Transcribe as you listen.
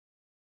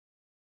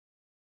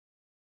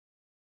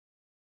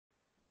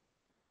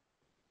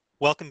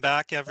Welcome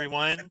back,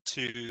 everyone,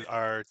 to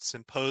our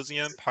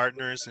symposium,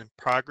 Partners in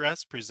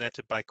Progress,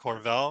 presented by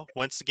Corvell.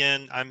 Once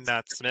again, I'm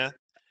Matt Smith.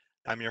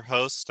 I'm your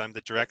host. I'm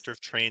the Director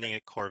of Training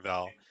at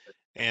Corvell.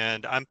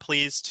 And I'm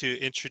pleased to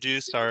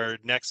introduce our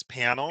next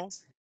panel.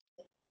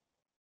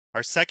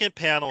 Our second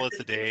panel of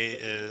the day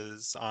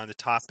is on the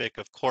topic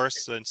of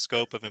course and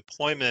scope of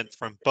employment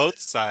from both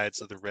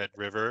sides of the Red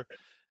River.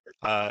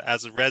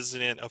 As a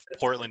resident of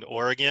Portland,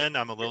 Oregon,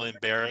 I'm a little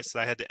embarrassed.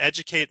 I had to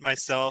educate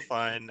myself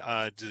on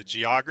the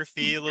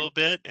geography a little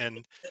bit,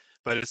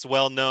 but it's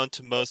well known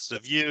to most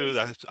of you.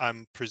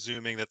 I'm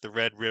presuming that the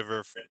Red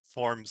River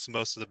forms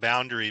most of the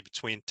boundary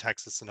between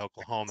Texas and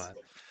Oklahoma.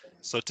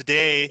 So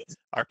today,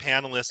 our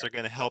panelists are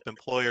going to help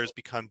employers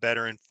become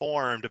better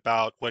informed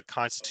about what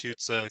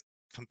constitutes a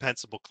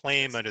compensable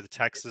claim under the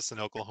Texas and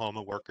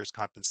Oklahoma workers'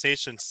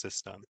 compensation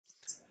system.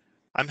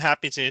 I'm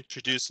happy to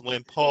introduce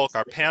Lynn Polk,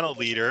 our panel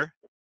leader,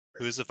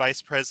 who is the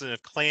Vice President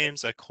of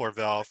Claims at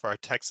Corvell for our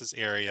Texas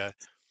area.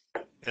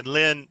 And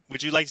Lynn,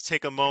 would you like to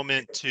take a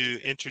moment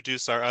to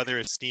introduce our other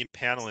esteemed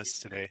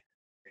panelists today?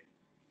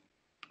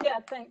 Yeah,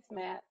 thanks,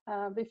 Matt.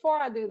 Before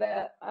I do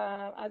that,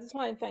 I just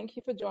want to thank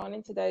you for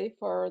joining today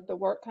for the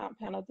work comp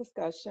panel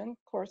discussion,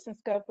 course and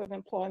scope of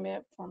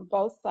employment from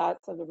both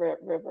sides of the Red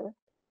River.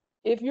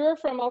 If you're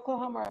from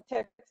Oklahoma or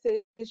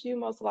Texas, you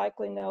most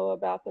likely know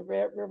about the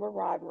Red River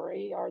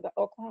rivalry or the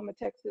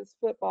Oklahoma-Texas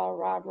football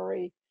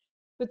rivalry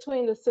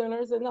between the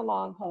Sooners and the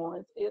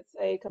Longhorns. It's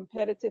a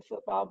competitive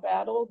football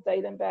battle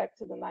dating back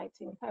to the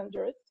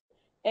 1900s.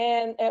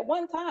 And at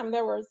one time,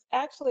 there was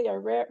actually a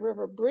Red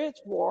River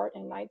Bridge War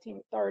in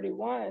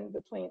 1931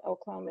 between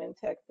Oklahoma and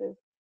Texas.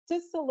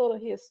 Just a little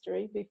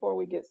history before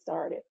we get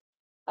started.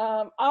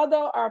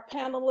 Although our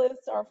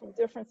panelists are from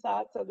different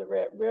sides of the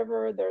Red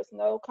River, there's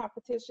no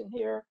competition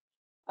here.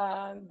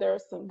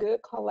 There's some good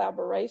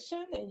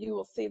collaboration, and you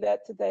will see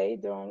that today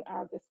during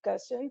our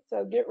discussion.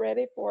 So get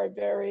ready for a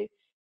very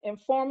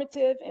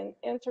informative and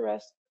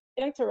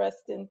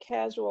interesting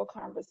casual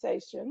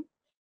conversation.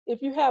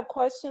 If you have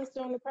questions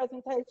during the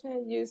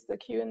presentation, use the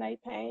Q&A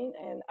pane,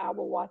 and I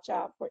will watch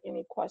out for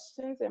any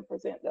questions and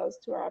present those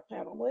to our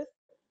panelists.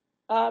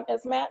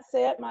 As Matt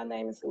said, my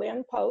name is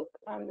Lynn Polk.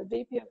 I'm the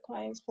VP of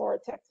Claims for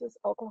Texas,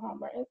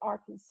 Oklahoma, and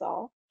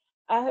Arkansas.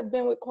 I have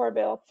been with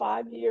Corvell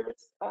 5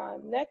 years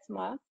next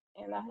month,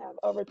 and I have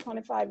over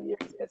 25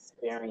 years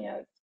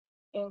experience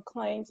in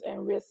claims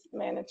and risk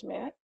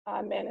management.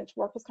 I manage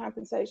workers'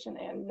 compensation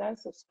and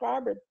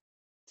non-subscriber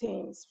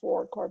teams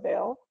for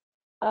Corvell.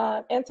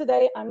 And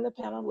today I'm the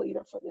panel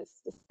leader for this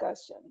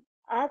discussion.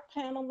 Our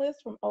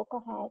panelist from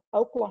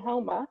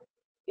Oklahoma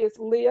is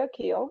Leah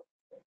Keel.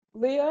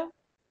 Leah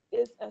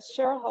is a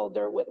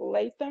shareholder with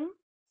Latham,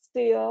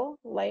 Steele,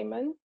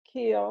 Lehman,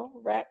 Keel,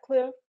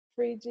 Ratcliffe,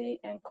 Freegee,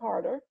 and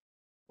Carter,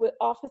 with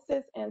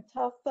offices in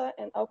Tulsa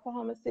and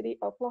Oklahoma City,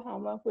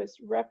 Oklahoma, which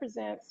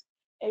represents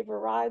a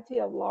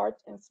variety of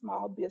large and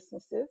small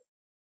businesses.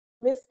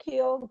 Ms.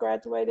 Keel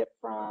graduated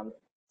from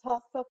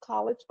Tulsa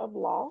College of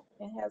Law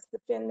and has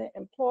defended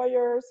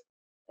employers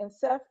and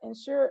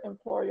self-insured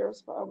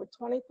employers for over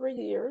 23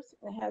 years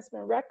and has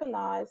been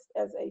recognized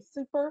as a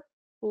super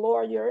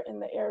lawyer in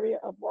the area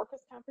of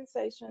workers'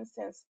 compensation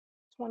since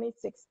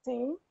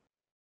 2016.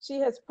 She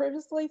has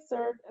previously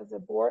served as a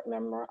board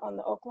member on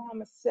the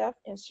Oklahoma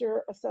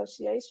Self-Insured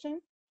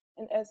Association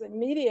and as a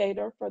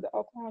mediator for the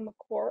Oklahoma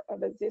Court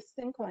of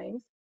Existing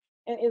Claims,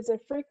 and is a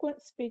frequent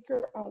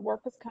speaker on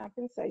workers'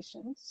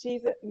 compensation.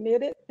 She's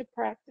admitted to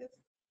practice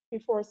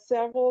before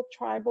several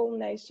tribal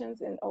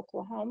nations in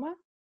Oklahoma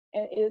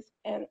and is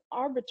an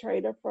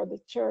arbitrator for the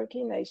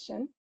Cherokee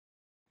Nation.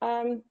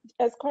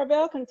 As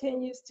Corvell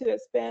continues to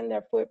expand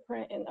their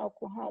footprint in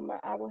Oklahoma,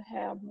 I will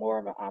have more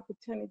of an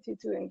opportunity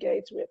to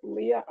engage with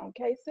Leah on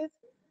cases,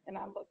 and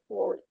I look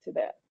forward to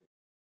that.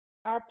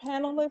 Our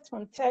panelist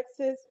from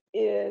Texas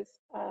is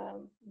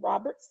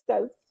Robert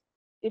Stokes.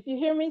 If you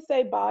hear me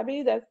say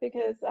Bobby, that's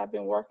because I've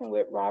been working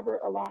with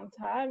Robert a long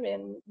time,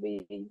 and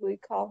we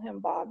call him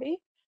Bobby.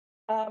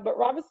 But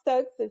Robert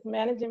Stokes is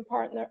managing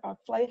partner of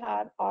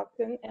Flahive,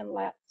 Ogden, and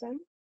Latson.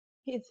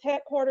 He's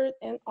headquartered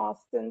in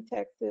Austin,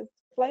 Texas.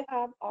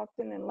 Flahive,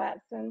 Ogden, and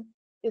Latson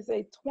is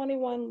a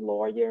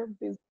 21-lawyer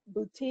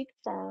boutique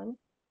firm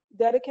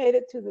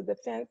dedicated to the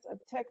defense of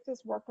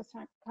Texas workers'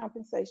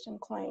 compensation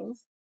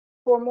claims.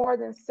 For more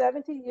than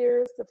 70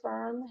 years, the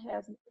firm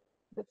has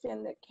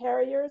defended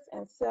carriers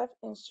and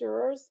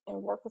self-insurers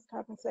in workers'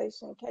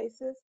 compensation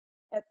cases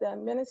at the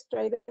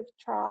administrative,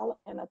 trial,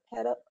 and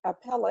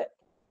appellate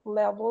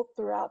level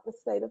throughout the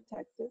state of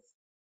Texas.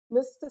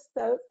 Mr.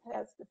 Stokes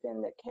has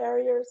defended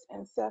carriers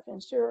and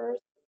self-insurers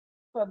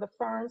for the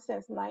firm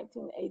since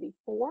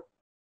 1984.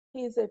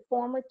 He's a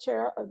former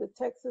chair of the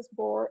Texas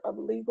Board of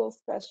Legal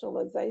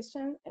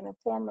Specialization and a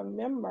former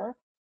member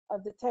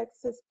of the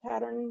Texas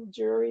Pattern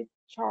Jury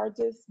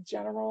Charges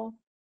General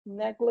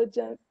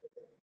Negligence,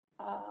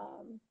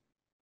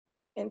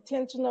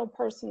 Intentional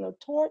Personal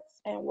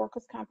Torts, and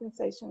Workers'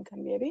 Compensation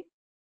Committee.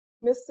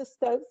 Mr.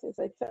 Stokes is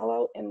a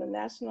fellow in the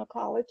National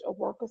College of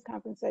Workers'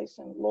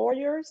 Compensation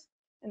Lawyers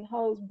and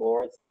holds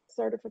board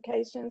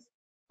certifications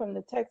from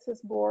the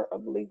Texas Board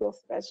of Legal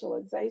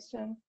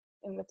Specialization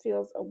in the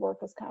fields of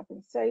workers'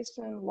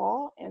 compensation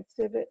law and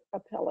civic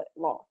appellate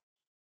law.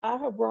 I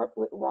have worked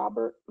with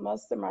Robert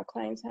most of my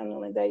claims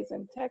handling days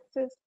in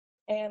Texas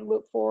and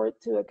look forward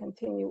to a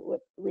continued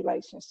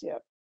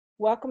relationship.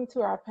 Welcome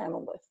to our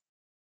panelists.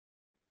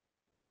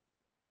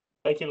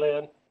 Thank you,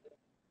 Lynn.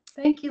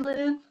 Thank you,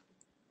 Lynn.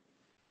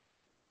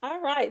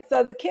 All right,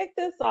 so to kick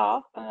this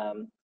off,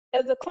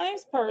 as a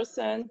claims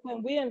person,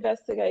 when we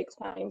investigate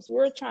claims,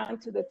 we're trying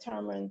to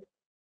determine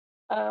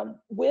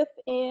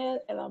within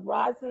and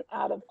arising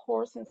out of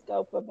course and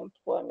scope of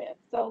employment.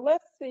 So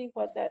let's see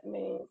what that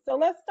means. So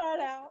let's start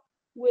out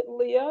with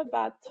Leah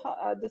by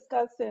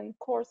discussing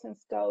course and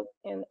scope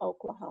in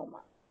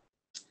Oklahoma.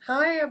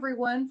 Hi,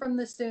 everyone from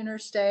the Sooner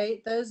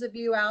State. Those of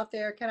you out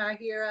there, can I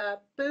hear a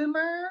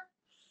boomer?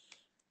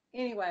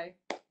 Anyway,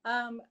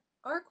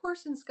 our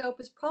course and scope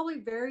is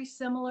probably very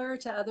similar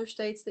to other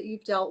states that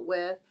you've dealt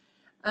with.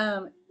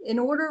 In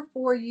order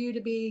for you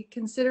to be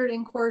considered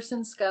in course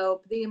and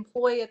scope, the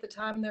employee at the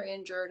time they're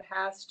injured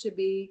has to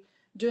be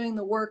doing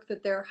the work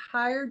that they're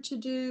hired to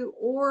do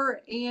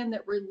and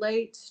that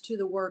relates to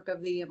the work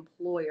of the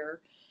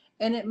employer.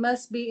 And it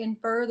must be in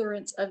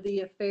furtherance of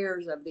the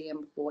affairs of the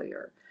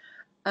employer.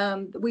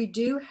 We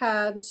do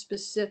have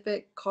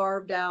specific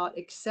carved out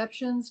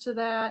exceptions to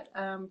that.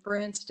 For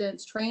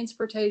instance,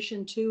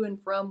 transportation to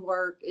and from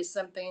work is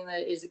something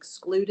that is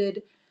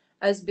excluded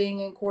as being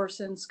in course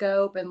and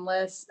scope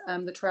unless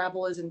the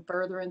travel is in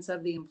furtherance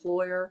of the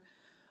employer.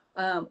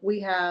 We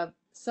have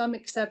some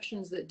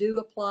exceptions that do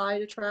apply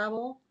to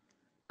travel.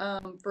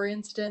 For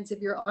instance,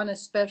 if you're on a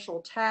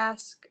special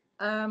task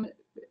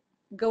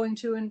going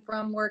to and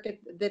from work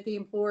that the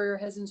employer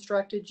has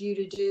instructed you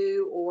to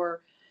do,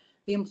 or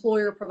the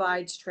employer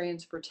provides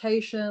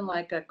transportation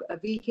like a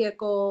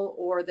vehicle,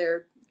 or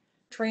they're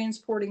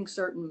transporting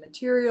certain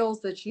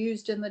materials that's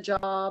used in the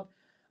job,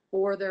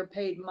 or they're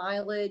paid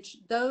mileage.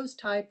 Those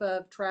type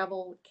of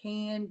travel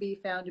can be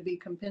found to be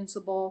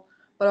compensable,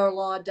 but our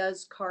law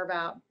does carve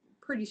out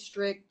pretty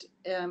strict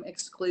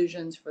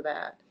exclusions for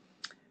that.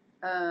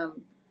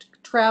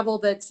 Travel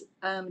that's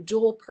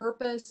dual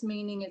purpose,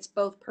 meaning it's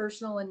both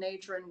personal in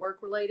nature and work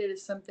related,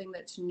 is something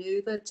that's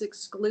new that's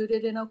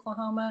excluded in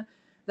Oklahoma.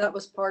 That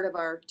was part of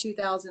our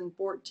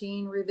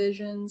 2014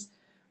 revisions,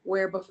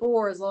 where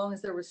before, as long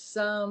as there was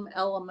some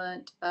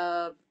element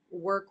of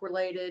work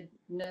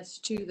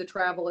relatedness to the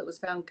travel, it was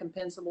found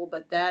compensable.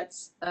 But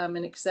that's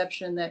an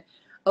exception that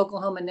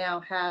Oklahoma now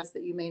has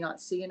that you may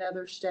not see in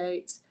other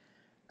states.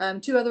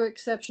 Two other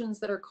exceptions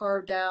that are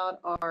carved out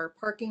are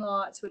parking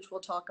lots, which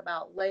we'll talk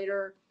about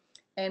later,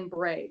 and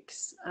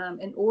breaks.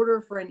 In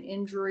order for an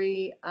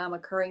injury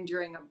occurring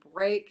during a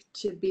break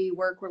to be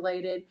work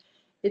related,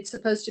 it's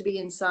supposed to be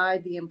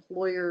inside the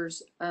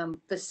employer's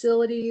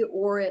facility,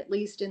 or at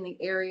least in the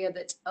area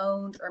that's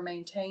owned or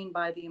maintained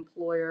by the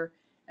employer,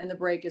 and the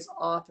break is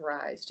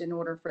authorized in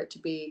order for it to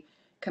be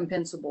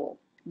compensable.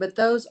 But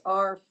those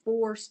are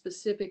 4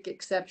 specific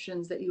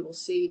exceptions that you will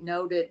see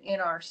noted in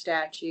our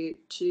statute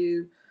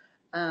to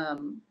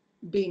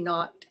be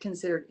not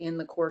considered in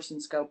the course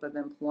and scope of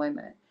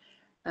employment.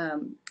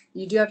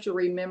 You do have to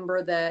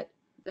remember that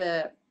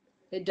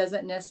it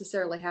doesn't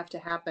necessarily have to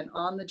happen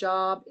on the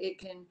job. It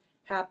can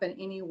happen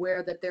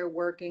anywhere that they're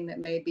working that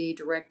may be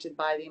directed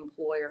by the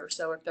employer.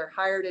 So if they're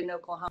hired in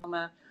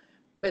Oklahoma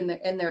and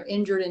they're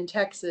injured in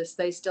Texas,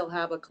 they still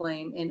have a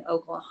claim in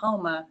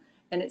Oklahoma,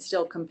 and it's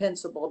still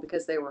compensable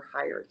because they were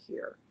hired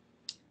here.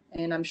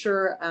 And I'm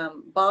sure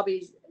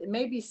Bobby's, it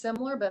may be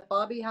similar, but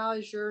Bobby, how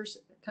does yours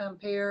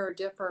compare or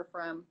differ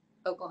from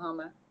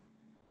Oklahoma?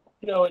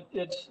 You know,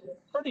 it's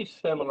pretty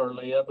similar,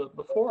 Leah, but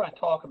before I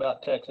talk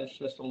about Texas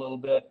just a little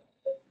bit,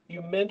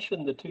 you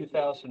mentioned the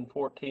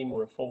 2014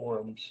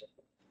 reforms.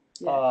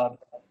 Yes.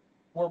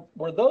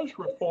 Were those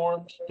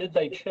reforms, did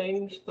they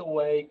change the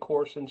way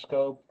course and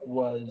scope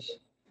was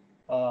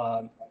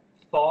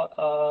thought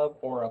of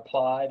or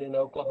applied in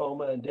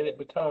Oklahoma? And did it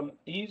become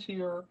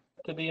easier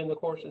to be in the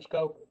course and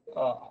scope,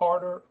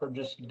 harder, or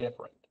just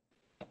different?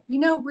 You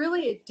know,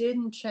 really, it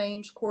didn't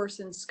change course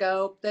and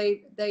scope.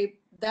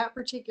 That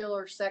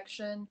particular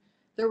section,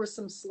 there was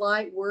some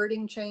slight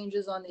wording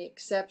changes on the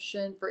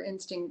exception. For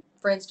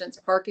instance,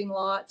 parking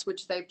lots,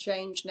 which they've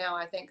changed now,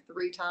 I think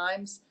 3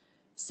 times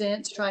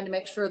since, trying to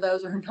make sure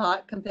those are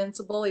not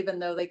compensable, even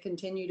though they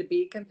continue to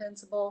be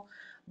compensable.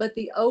 But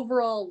the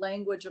overall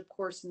language of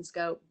course and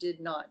scope did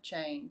not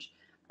change.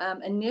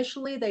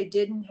 Initially, they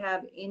didn't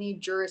have any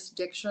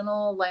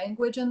jurisdictional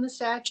language in the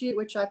statute,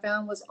 which I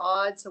found was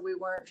odd. So we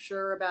weren't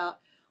sure about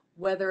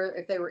whether,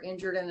 if they were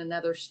injured in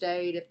another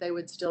state, if they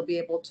would still be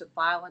able to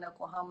file in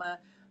Oklahoma.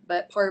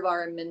 But part of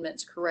our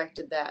amendments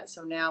corrected that.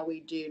 So now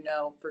we do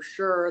know for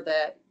sure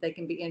that they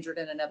can be injured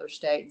in another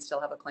state and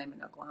still have a claim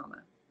in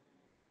Oklahoma.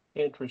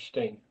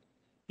 Interesting.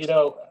 You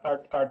know,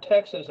 our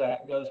Texas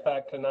Act goes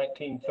back to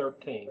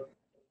 1913.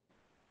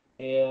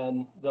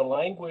 And the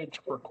language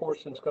for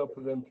course and scope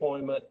of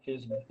employment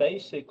is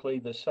basically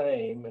the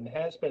same and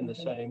has been the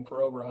same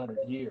for over 100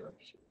 years.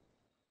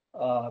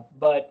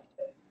 But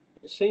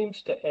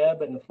seems to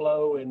ebb and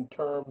flow in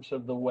terms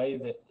of the way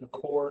that the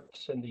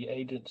courts and the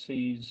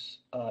agencies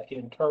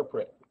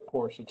interpret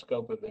course and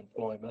scope of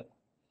employment.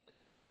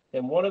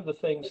 And one of the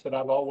things that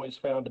I've always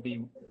found to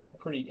be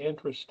pretty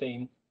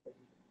interesting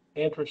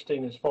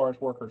as far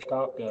as workers'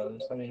 comp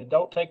goes. I mean,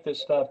 don't take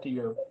this stuff to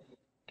your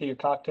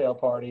cocktail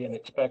party and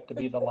expect to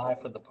be the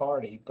life of the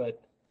party.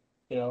 But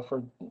you know,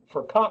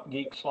 for comp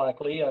geeks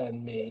like Leah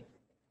and me,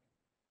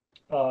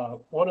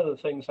 one of the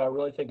things I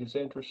really think is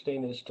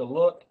interesting is to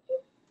look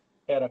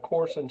at a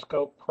course and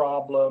scope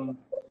problem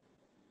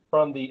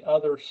from the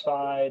other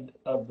side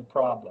of the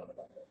problem.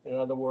 In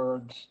other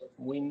words,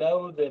 we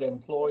know that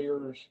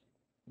employers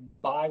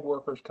buy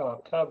workers'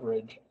 comp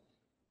coverage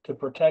to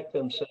protect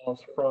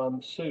themselves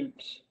from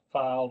suits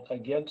filed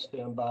against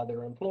them by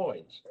their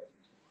employees.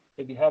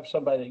 If you have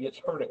somebody that gets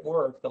hurt at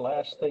work, the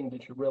last thing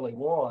that you really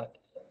want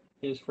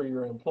is for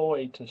your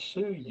employee to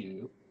sue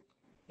you,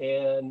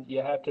 and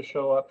you have to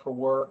show up for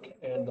work,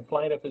 and the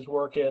plaintiff is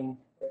working,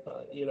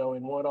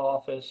 in one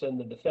office, and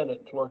the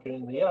defendant's working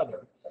in the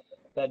other.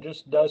 That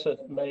just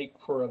doesn't make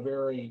for a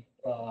very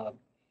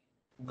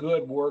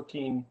good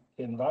working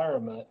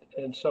environment.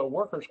 And so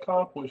workers'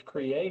 comp was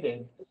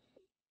created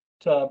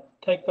to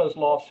take those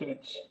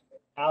lawsuits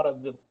out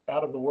of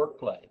the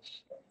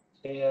workplace.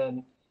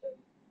 And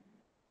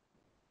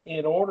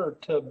in order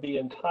to be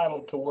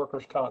entitled to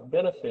workers' comp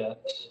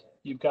benefits,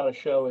 you've got to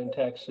show in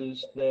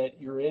Texas that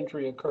your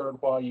injury occurred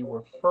while you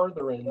were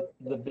furthering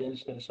the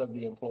business of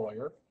the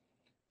employer,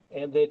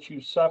 and that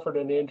you suffered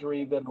an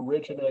injury that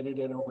originated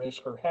in a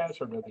risk or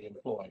hazard of the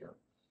employer.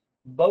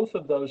 Both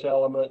of those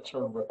elements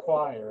are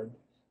required,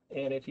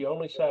 and if you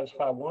only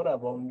satisfy one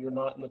of them, you're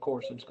not in the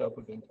course and scope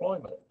of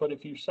employment. But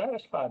if you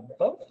satisfy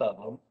both of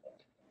them,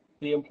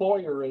 the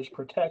employer is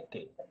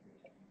protected.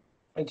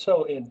 And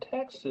so in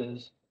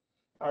Texas,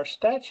 our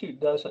statute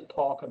doesn't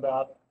talk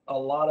about a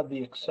lot of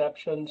the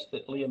exceptions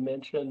that Leah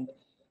mentioned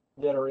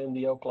that are in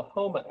the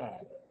Oklahoma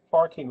Act.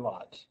 Parking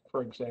lots,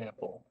 for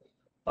example,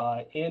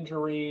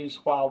 injuries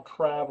while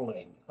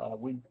traveling.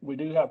 We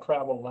do have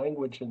travel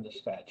language in the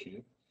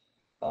statute,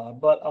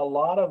 but a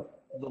lot of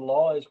the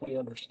law as we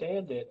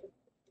understand it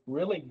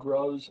really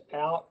grows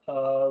out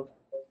of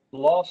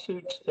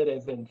lawsuits that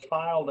have been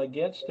filed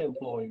against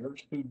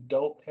employers who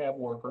don't have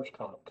workers'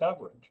 comp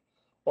coverage,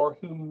 or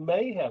who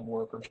may have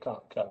workers'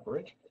 comp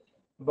coverage,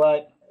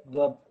 but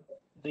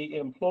the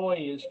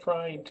employee is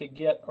trying to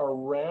get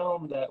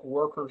around that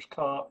workers'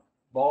 comp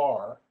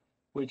bar,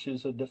 which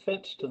is a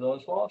defense to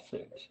those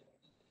lawsuits.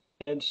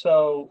 And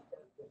so,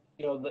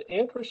 the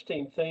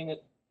interesting thing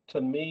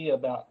to me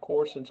about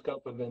course and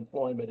scope of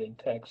employment in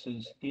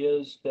Texas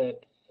is that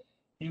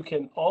you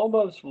can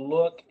almost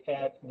look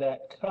at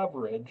that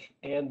coverage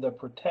and the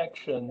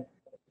protection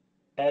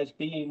as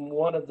being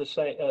one of the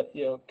same,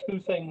 two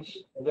things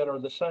that are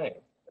the same,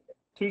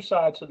 two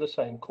sides of the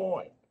same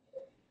coin.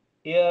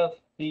 If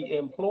the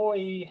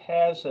employee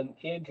has an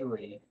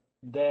injury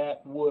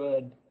that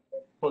would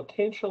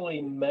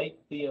potentially make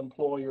the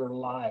employer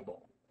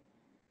liable,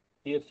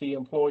 if the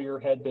employer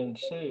had been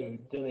sued,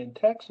 then in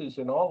Texas,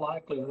 in all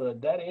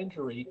likelihood, that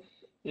injury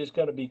is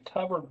going to be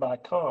covered by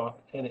comp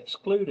and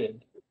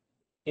excluded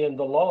in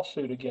the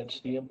lawsuit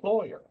against the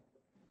employer.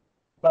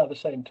 By the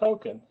same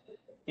token,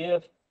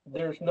 if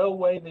there's no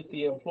way that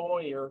the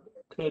employer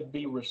could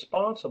be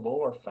responsible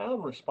or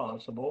found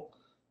responsible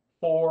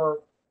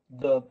for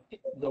the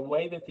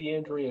way that the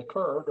injury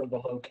occurred, or the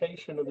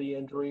location of the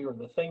injury, or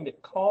the thing that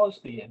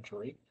caused the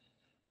injury,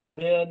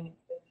 then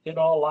in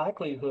all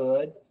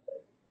likelihood,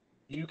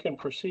 you can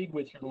proceed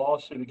with your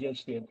lawsuit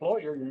against the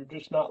employer. You're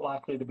just not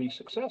likely to be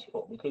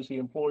successful because the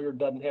employer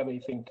doesn't have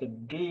anything to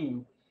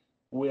do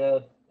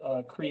with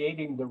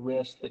creating the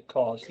risk that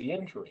caused the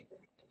injury.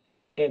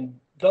 And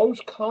those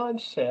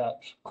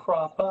concepts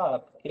crop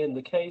up in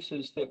the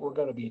cases that we're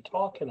going to be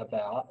talking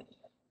about,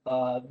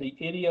 the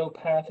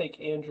idiopathic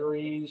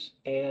injuries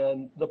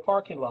and the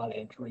parking lot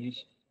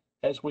injuries,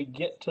 as we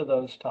get to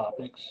those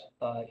topics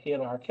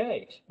in our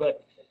case.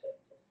 But,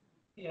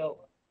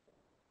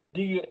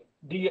 do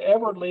you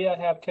ever, Leah,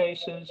 have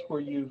cases where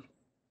you've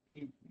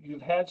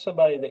had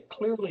somebody that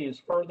clearly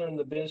is furthering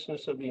the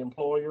business of the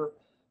employer,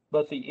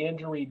 but the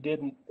injury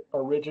didn't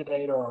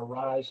originate or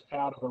arise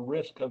out of a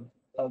risk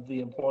of the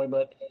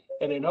employment?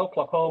 And in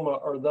Oklahoma,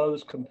 are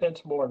those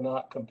compensable or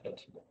not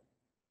compensable?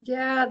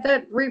 Yeah,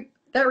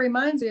 that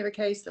reminds me of a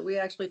case that we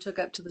actually took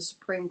up to the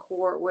Supreme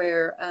Court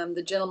where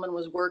the gentleman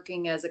was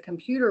working as a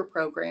computer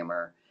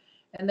programmer,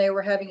 and they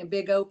were having a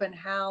big open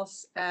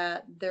house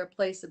at their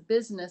place of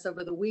business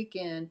over the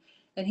weekend.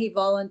 And he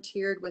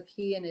volunteered with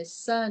he and his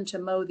son to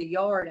mow the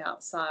yard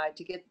outside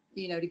to get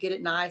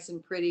it nice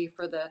and pretty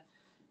for the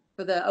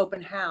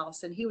open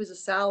house. And he was a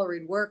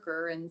salaried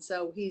worker. And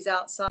so he's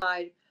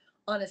outside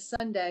on a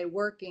Sunday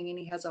working, and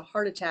he has a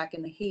heart attack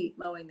in the heat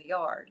mowing the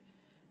yard.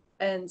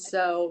 And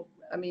so,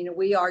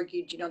 we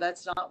argued,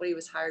 that's not what he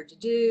was hired to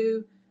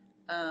do.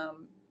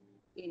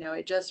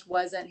 It just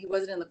he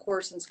wasn't in the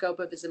course and scope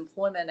of his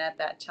employment at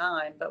that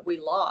time, but we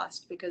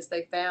lost because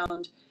they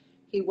found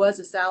he was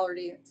a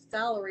salary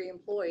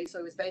employee, so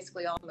he was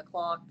basically on the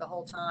clock the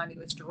whole time. He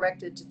was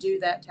directed to do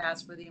that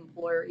task for the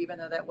employer, even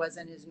though that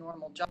wasn't his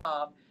normal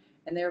job,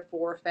 and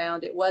therefore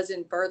found it was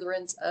in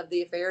furtherance of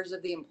the affairs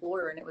of the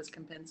employer and it was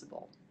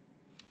compensable.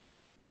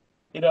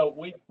 You know,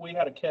 we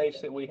had a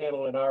case that we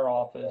handled in our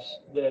office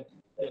that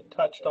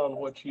touched on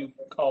what you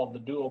called the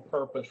dual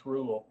purpose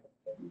rule.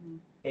 Mm-hmm.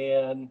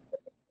 And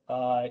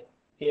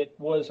it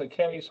was a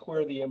case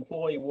where the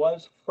employee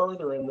was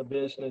further in the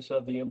business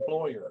of the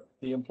employer.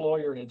 The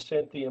employer had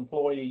sent the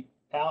employee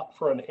out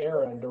for an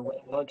errand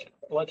around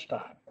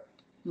lunchtime.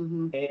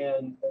 Mm-hmm.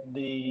 And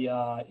the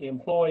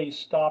employee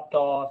stopped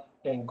off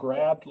and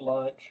grabbed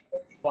lunch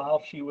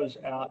while she was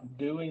out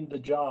doing the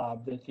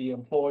job that the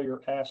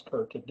employer asked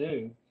her to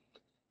do,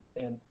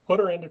 and put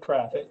her into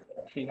traffic.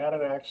 She had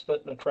an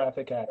accident, a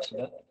traffic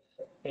accident,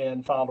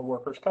 and filed a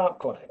workers' comp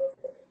claim.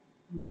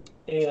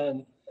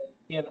 And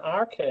in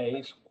our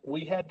case,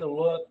 we had to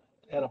look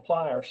and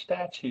apply our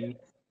statute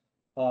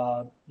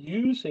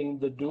using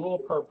the dual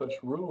purpose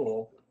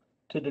rule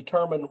to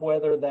determine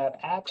whether that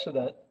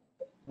accident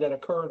that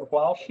occurred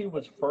while she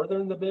was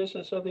furthering the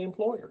business of the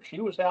employer, she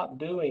was out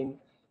doing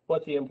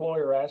what the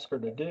employer asked her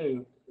to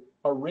do,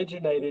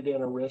 originated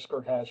in a risk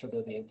or hazard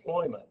of the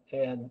employment.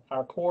 And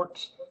our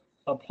courts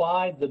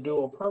applied the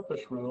dual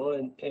purpose rule,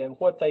 and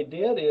what they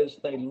did is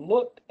they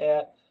looked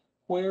at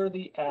where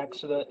the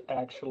accident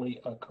actually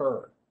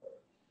occurred,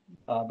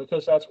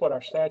 because that's what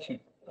our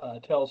statute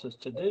tells us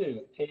to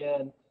do.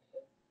 And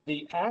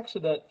the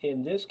accident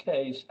in this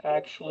case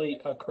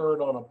actually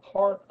occurred on a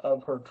part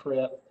of her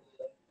trip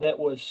that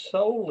was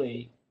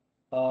solely,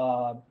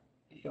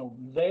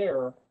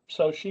 there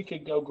so she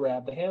could go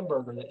grab the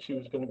hamburger that she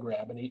was going to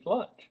grab and eat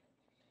lunch.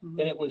 Mm-hmm.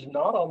 And it was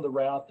not on the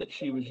route that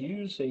she was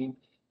using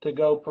to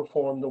go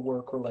perform the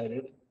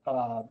work-related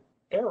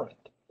errand.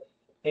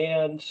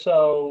 And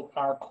so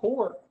our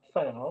court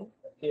found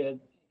in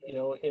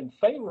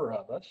favor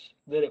of us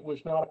that it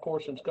was not a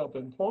course and scope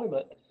of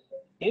employment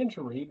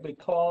injury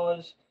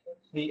because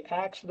the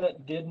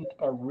accident didn't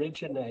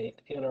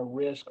originate in a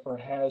risk or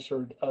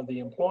hazard of the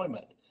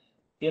employment.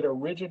 It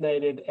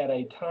originated at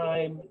a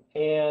time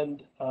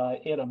and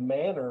in a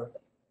manner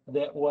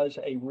that was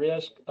a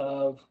risk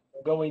of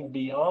going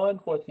beyond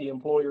what the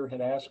employer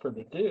had asked her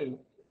to do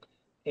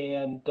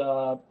and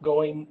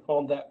going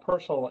on that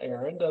personal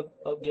errand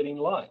of getting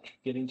lunch,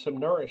 getting some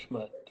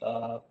nourishment,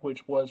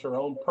 which was her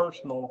own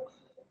personal,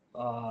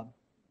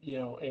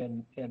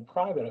 and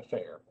private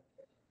affair.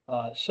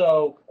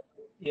 So,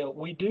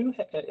 we do,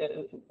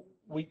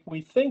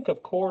 we think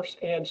of course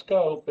and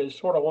scope as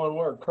sort of one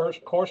word,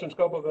 course and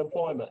scope of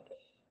employment.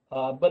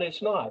 But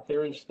it's not.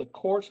 There is the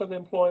course of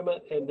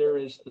employment and there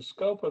is the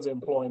scope of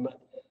employment.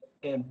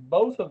 And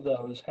both of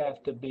those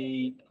have to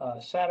be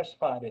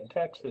satisfied in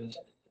Texas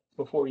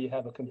before you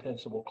have a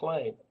compensable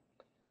claim.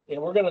 And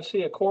we're going to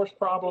see a course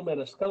problem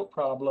and a scope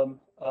problem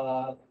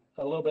a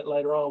little bit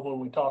later on when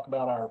we talk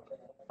about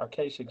our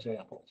case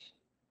examples.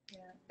 Yeah.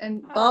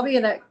 And Bobby,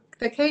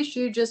 the case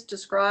you just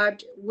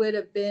described would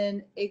have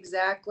been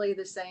exactly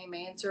the same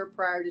answer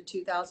prior to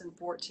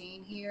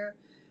 2014 here,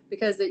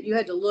 because that you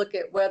had to look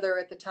at whether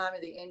at the time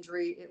of the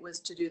injury it was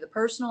to do the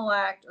personal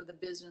act or the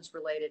business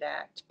related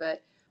act.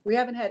 But we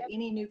haven't had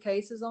any new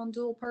cases on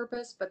dual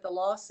purpose, but the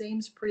law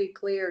seems pretty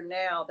clear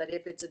now that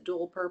if it's a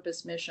dual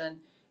purpose mission,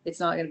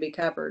 it's not going to be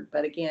covered.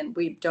 But again,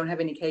 we don't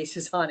have any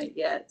cases on it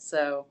yet.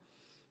 So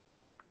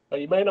Well,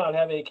 you may not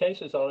have any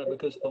cases on it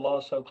because the law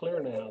is so clear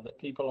now that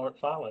people aren't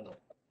filing them.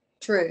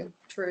 True.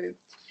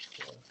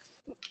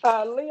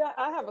 Leah,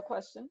 I have a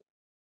question.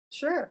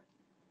 Sure.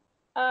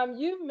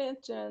 You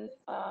mentioned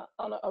on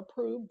an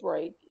approved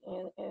break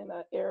in an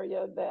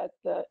area that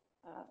the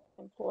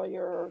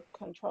employer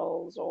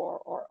controls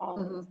or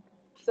owns. Mm-hmm.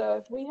 So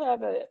if we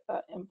have an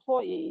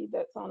employee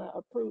that's on an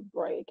approved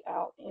break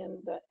out in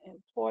the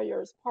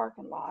employer's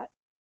parking lot,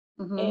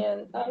 Mm-hmm.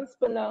 and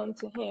unbeknown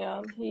to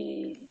him,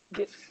 he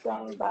gets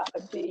stung by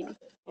a bee,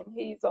 and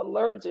he's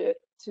allergic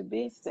to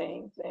bee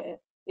stings, and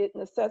it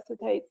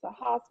necessitates a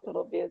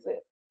hospital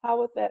visit. How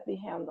would that be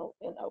handled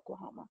in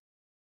Oklahoma?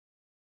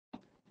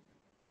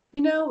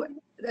 Like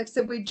I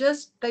said,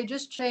 they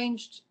just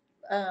changed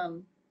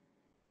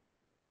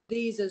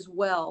these as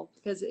well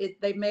because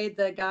they made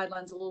the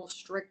guidelines a little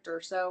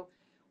stricter. So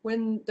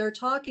when they're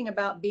talking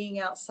about being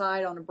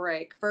outside on a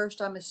break,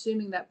 first, I'm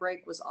assuming that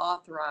break was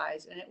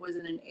authorized and it was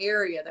in an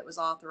area that was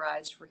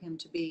authorized for him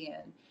to be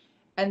in,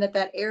 and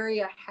that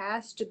area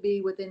has to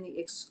be within the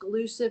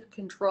exclusive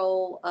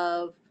control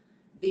of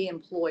the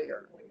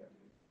employer.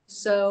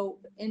 So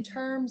in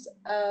terms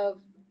of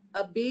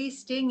a bee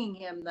stinging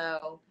him,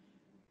 though,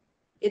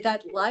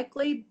 that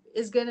likely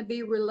is going to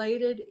be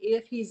related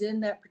if he's in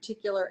that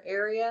particular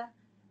area,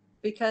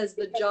 because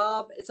the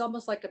job, it's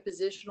almost like a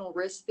positional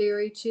risk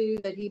theory too,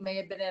 that he may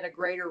have been at a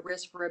greater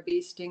risk for a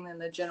bee sting than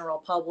the general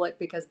public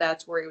because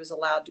that's where he was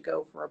allowed to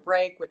go for a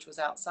break, which was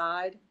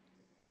outside.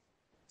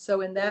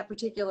 So in that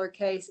particular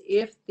case,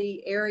 if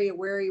the area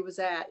where he was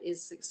at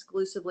is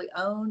exclusively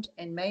owned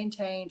and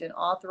maintained and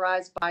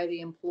authorized by the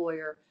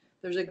employer,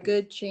 there's a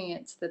good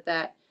chance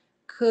that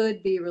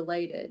could be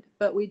related.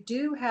 But we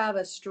do have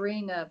a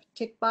string of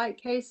tick bite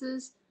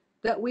cases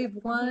that we've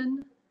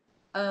won,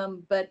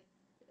 but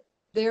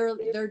they're a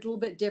little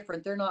bit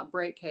different. They're not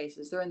break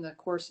cases. They're in the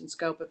course and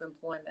scope of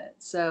employment.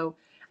 So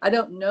I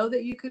don't know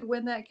that you could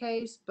win that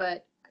case,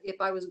 but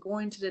if I was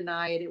going to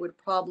deny it, it would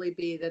probably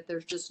be that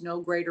there's just no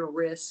greater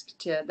risk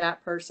to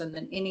that person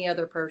than any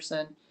other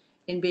person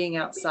in being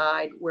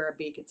outside where a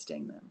bee could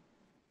sting them.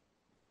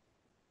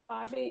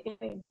 Bobby,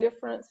 any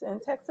difference in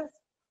Texas?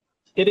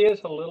 It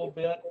is a little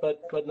bit,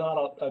 but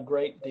not a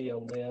great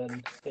deal,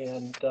 Lynn.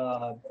 And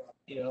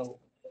you know,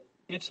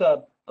 it's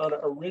an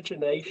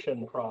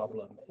origination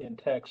problem in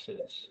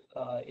Texas.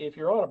 If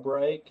you're on a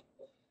break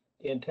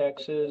in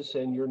Texas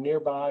and you're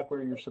nearby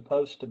where you're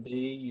supposed to be,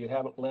 you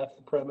haven't left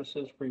the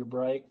premises for your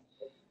break,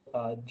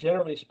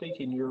 generally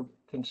speaking, you're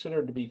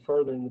considered to be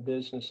furthering the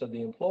business of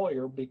the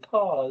employer,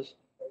 because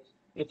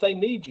if they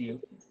need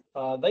you,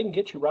 they can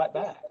get you right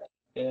back.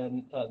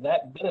 And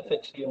that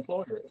benefits the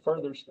employer. It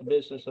furthers the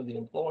business of the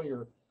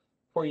employer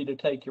for you to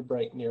take your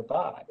break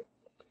nearby.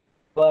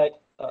 But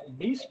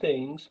bee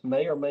stings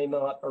may or may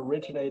not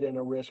originate in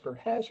a risk or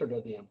hazard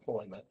of the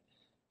employment.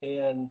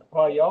 And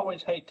while you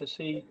always hate to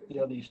see,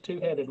 these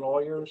two-headed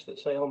lawyers that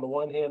say on the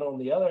one hand, on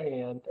the other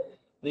hand,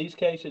 these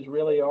cases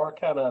really are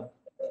kind of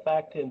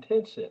fact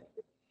intensive.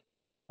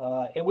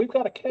 And we've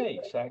got a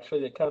case actually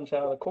that comes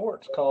out of the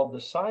courts called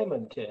the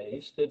Simon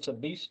case. It's a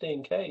bee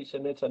sting case,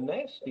 and it's a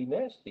nasty,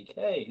 nasty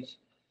case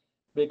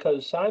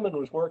because Simon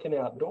was working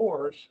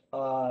outdoors.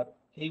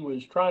 He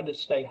was trying to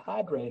stay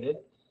hydrated,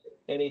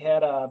 and he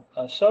had a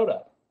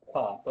soda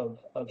pop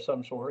of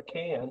some sort, a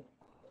can,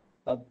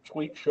 a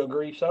sweet,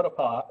 sugary soda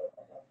pop.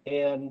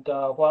 And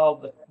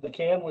while the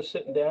can was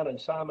sitting down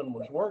and Simon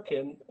was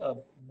working, a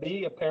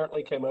bee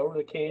apparently came over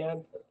the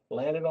can,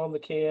 landed on the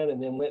can,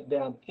 and then went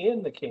down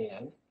in the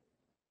can.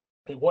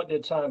 And what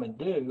did Simon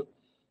do?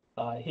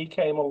 He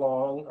came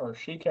along, or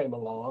she came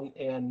along,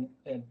 and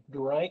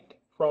drank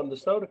from the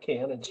soda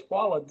can and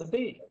swallowed the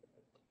bee.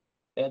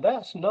 And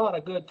that's not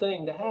a good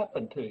thing to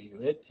happen to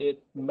you.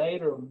 It made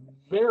her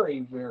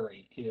very,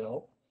 very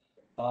ill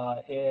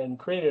and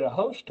created a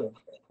host of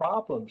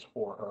problems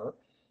for her.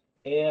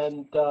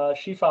 And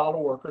she filed a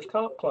workers'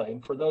 comp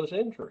claim for those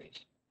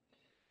injuries.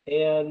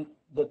 And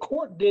the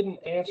court didn't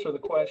answer the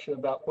question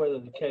about whether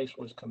the case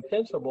was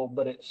compensable,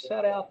 but it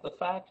set out the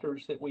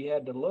factors that we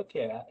had to look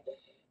at.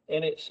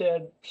 And it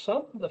said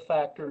some of the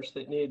factors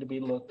that needed to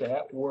be looked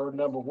at were,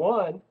 number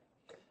one,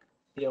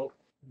 was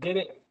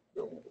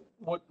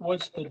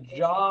the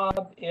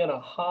job in a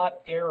hot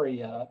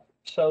area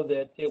so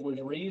that it was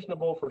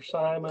reasonable for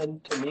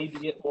Simon to need to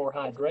get more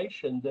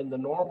hydration than the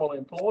normal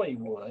employee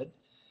would?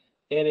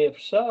 And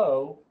if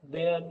so,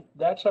 then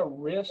that's a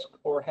risk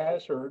or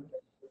hazard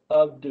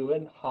of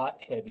doing hot,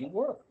 heavy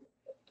work.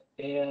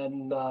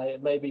 And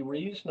it may be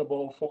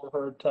reasonable for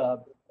her to,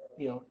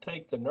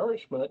 take the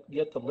nourishment,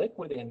 get the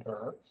liquid in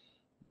her,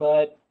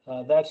 but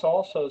that's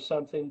also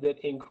something that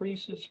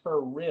increases her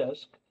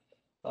risk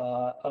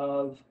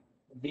of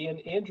being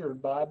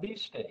injured by a bee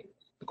sting.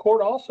 The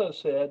court also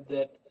said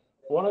that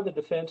one of the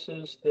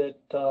defenses that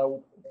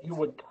you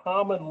would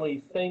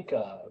commonly think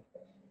of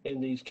in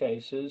these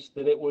cases,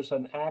 that it was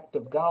an act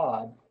of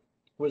God,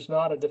 was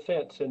not a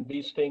defense in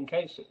bee sting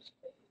cases.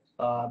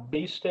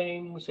 Bee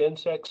stings,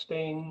 insect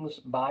stings,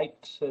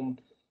 bites,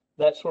 and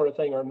that sort of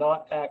thing are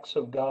not acts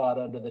of God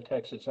under the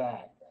Texas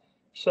Act.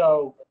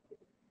 So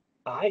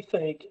I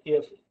think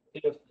if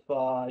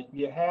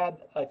you had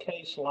a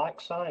case like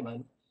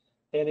Simon,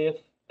 and if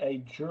a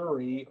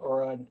jury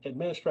or an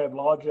administrative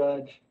law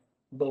judge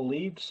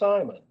believed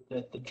Simon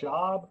that the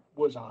job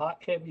was a hot,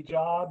 heavy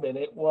job and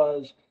it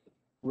was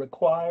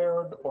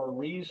required or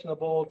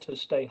reasonable to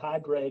stay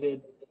hydrated,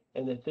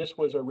 and that this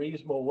was a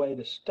reasonable way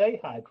to stay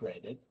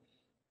hydrated,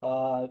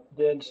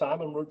 then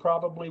Simon would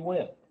probably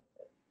win.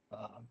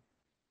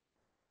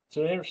 It's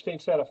an interesting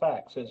set of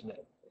facts, isn't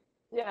it?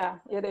 Yeah,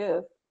 it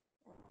is.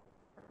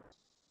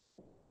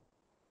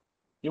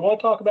 You want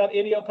to talk about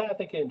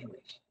idiopathic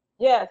injuries?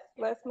 Yes,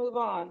 let's move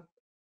on.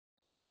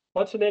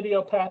 What's an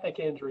idiopathic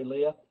injury,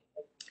 Leah?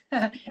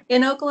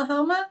 In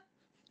Oklahoma?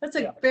 That's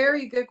a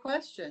very good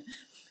question.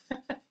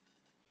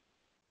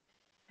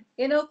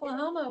 In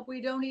Oklahoma,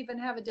 we don't even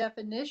have a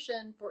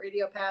definition for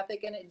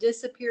idiopathic, and it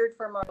disappeared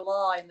from our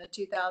law in the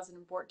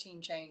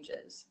 2014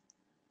 changes.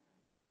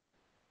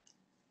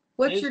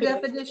 What's your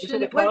definition? Is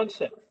it a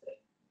concept?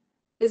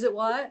 Is it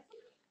what?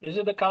 Is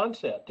it a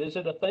concept? Is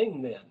it a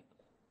thing then?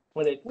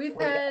 When it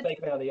got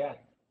taken out of the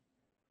act?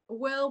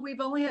 Well,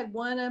 we've only had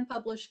one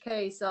unpublished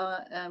case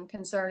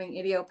concerning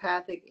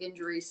idiopathic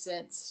injuries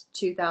since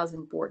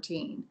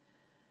 2014,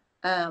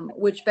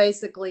 which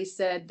basically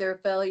said their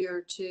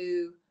failure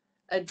to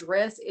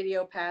address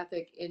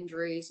idiopathic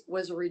injuries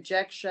was a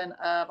rejection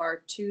of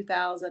our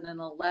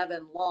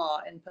 2011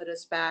 law and put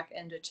us back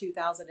into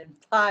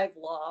 2005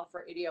 law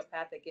for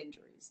idiopathic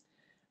injuries.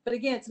 But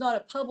again, it's not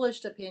a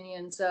published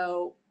opinion,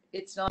 so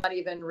it's not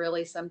even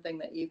really something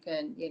that you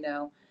can,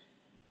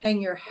 hang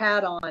your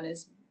hat on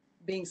as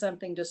being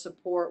something to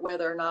support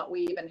whether or not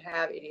we even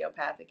have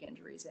idiopathic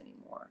injuries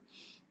anymore.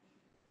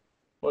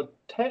 Well,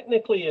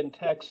 technically in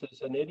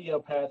Texas, an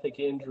idiopathic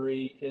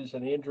injury is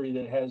an injury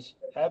that has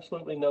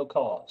absolutely no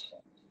cause.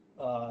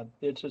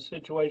 It's a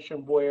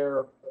situation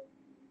where,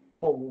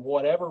 for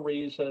whatever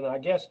reason, I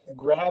guess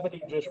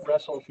gravity just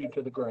wrestles you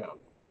to the ground,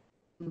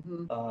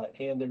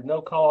 and there's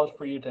no cause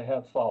for you to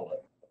have fallen.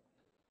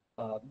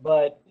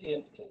 But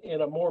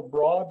in a more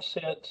broad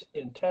sense,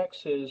 in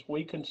Texas,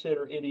 we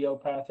consider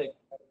idiopathic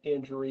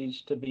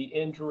injuries to be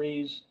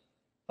injuries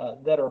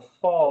that are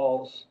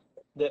falls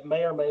that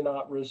may or may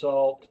not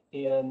result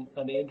in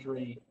an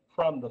injury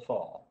from the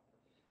fall.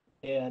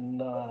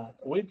 And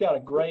we've got a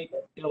great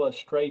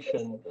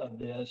illustration of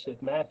this.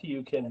 If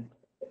Matthew can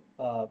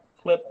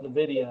flip the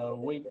video,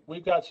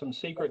 we've got some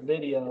secret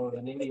video of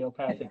an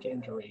idiopathic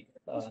injury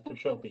to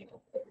show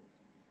people.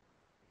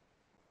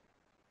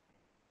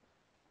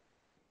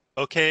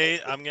 Okay,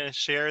 I'm going to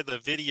share the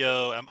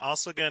video. I'm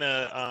also going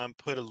to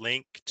put a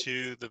link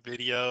to the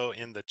video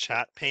in the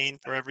chat pane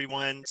for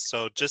everyone.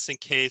 So just in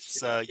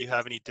case you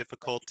have any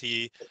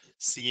difficulty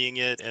seeing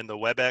it in the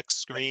WebEx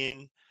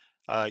screen,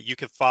 you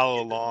can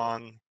follow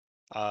along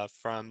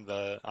from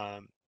the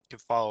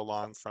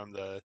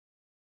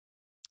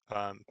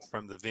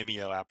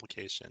Vimeo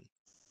application.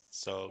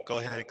 So go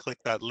ahead and click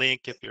that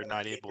link if you're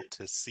not able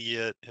to see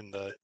it in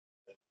the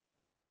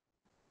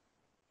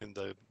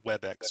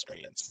WebEx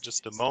screen. So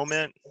just a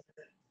moment,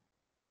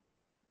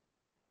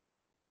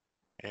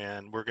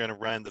 and we're going to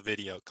run the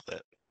video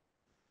clip.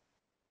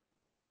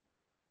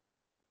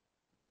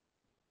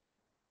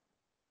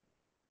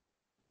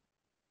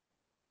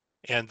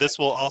 And this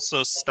will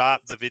also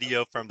stop the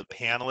video from the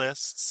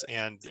panelists,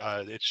 and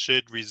it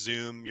should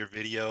resume your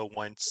video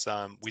once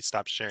we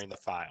stop sharing the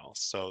file.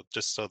 So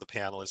just so the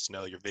panelists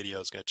know, your video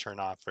is going to turn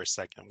off for a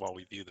second while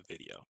we view the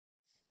video.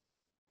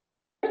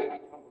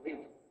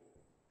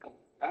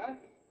 Huh?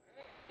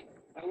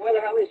 Where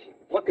the hell is she?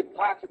 What could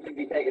possibly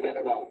be taking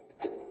her home?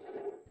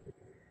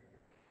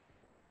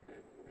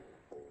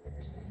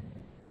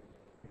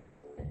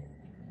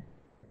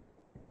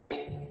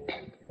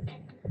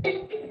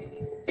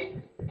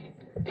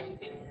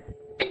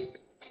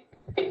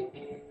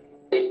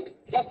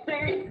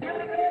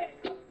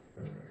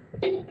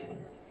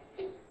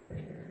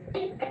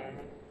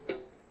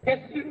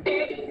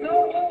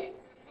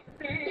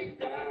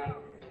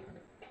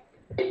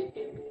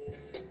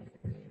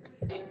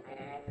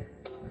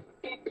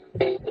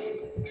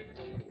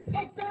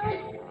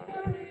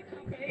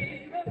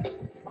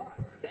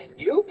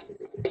 You?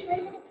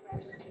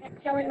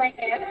 Showing my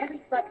hair, I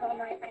haven't slept all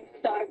night, I'm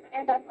starved,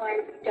 and I'm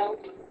tired. Don't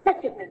mess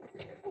with me.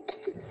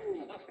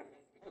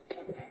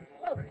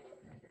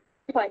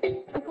 What?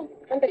 Uncle,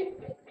 under. Oh,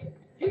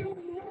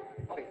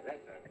 yeah,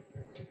 that's her.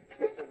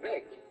 Mr.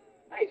 Big.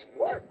 Nice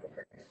work.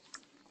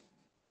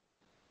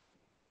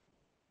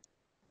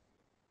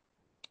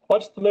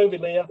 What's the movie,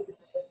 Leah?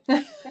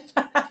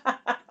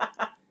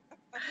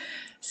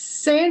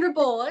 Sandra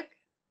Bullock.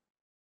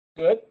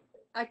 Good.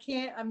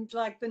 I'm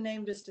like, the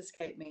name just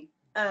escaped me.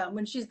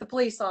 When she's the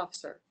police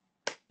officer.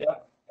 Yeah.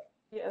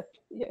 Yes,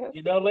 yes.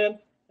 You know, Lynn?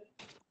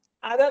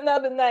 I don't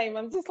know the name.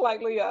 I'm just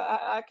like Leah.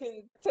 I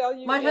can tell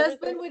you. My everything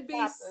husband would that be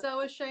happened. so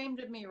ashamed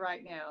of me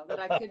right now that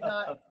I could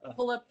not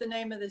pull up the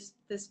name of this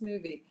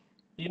movie.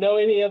 You know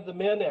any of the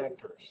men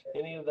actors?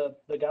 Any of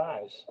the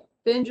guys?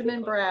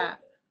 Benjamin Bratt.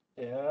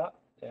 Yeah,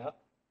 yeah.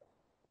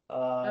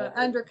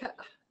 Undercut.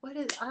 What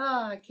is?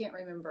 I can't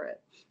remember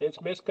it. It's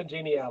Miss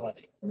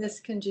Congeniality. Miss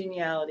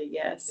Congeniality.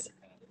 Yes.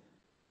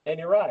 And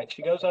you're right.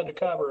 She goes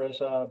undercover as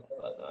an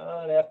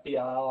FBI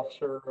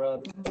officer, a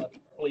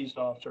police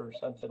officer, or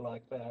something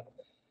like that.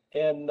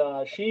 And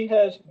she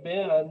has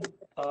been,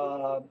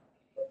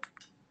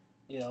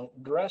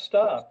 dressed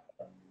up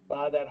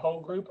by that whole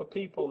group of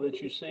people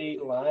that you see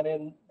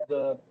lining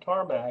the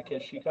tarmac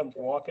as she comes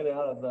walking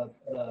out of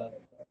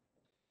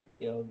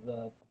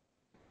the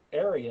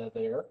area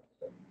there,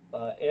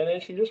 and then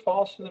she just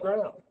falls to the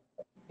ground.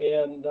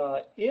 And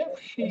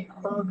if she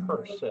hurt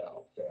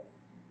herself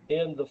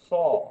in the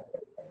fall,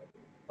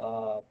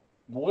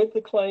 would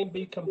the claim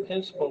be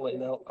compensable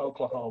in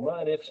Oklahoma?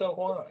 And if so,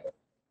 why?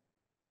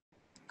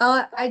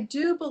 I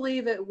do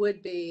believe it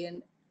would be,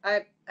 and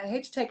I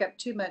hate to take up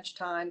too much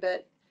time,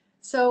 but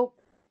so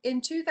in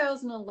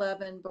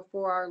 2011,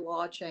 before our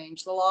law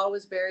changed, the law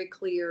was very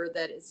clear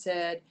that it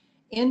said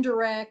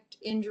indirect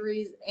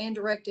injuries and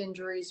direct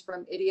injuries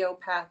from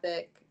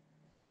idiopathic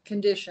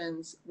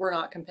conditions were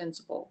not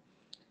compensable.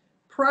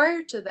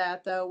 Prior to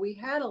that, though, we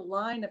had a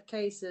line of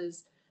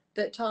cases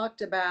that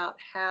talked about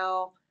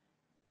how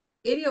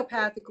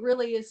idiopathic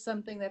really is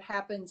something that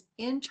happens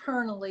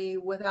internally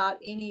without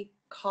any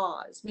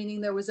cause, meaning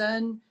there was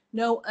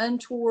no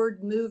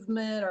untoward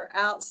movement or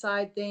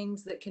outside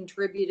things that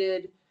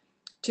contributed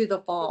to the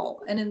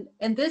fall. And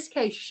in this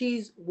case,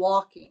 she's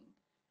walking.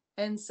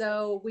 And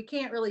so we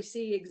can't really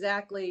see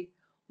exactly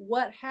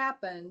what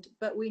happened,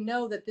 but we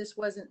know that this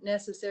wasn't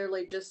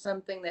necessarily just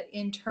something that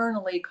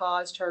internally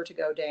caused her to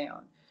go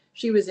down.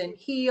 She was in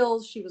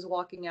heels, she was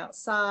walking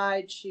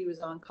outside, she was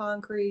on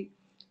concrete.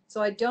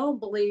 So I don't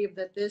believe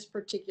that this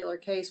particular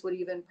case would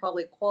even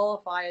probably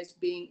qualify as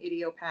being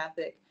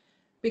idiopathic.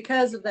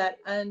 because of that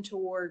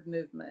untoward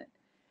movement.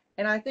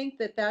 And I think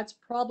that that's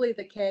probably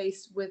the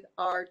case with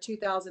our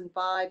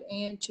 2005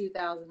 and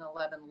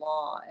 2011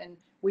 law. And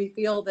we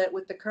feel that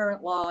with the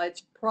current law,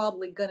 it's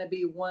probably going to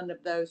be one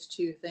of those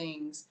two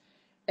things.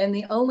 And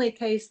the only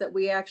case that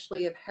we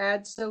actually have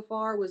had so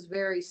far was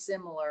very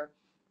similar.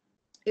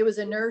 It was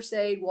a nurse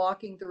aide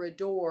walking through a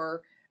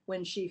door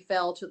when she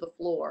fell to the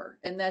floor.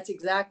 And that's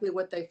exactly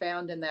what they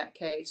found in that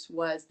case.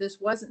 Was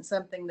this wasn't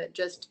something that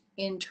just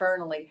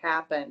internally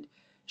happened.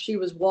 She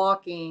was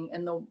walking,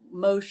 and the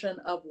motion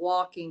of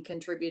walking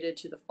contributed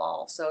to the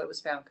fall, so it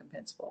was found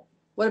compensable.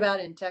 What about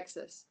in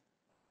Texas?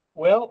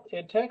 Well,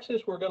 in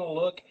Texas, we're going to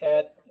look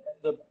at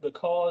the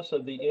cause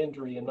of the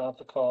injury and not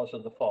the cause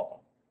of the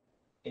fall.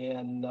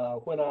 And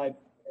when I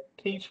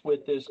teach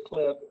with this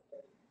clip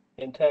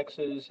in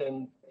Texas,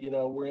 and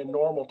we're in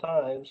normal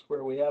times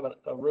where we have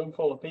a room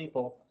full of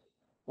people,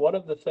 one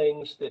of the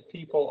things that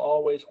people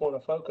always want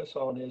to focus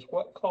on is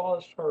what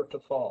caused her to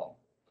fall.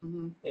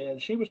 Mm-hmm.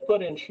 And she was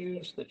put in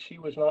shoes that she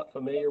was not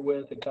familiar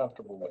with and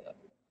comfortable with.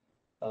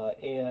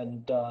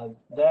 And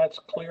that's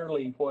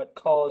clearly what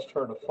caused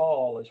her to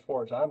fall, as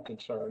far as I'm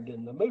concerned,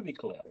 in the movie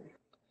clip.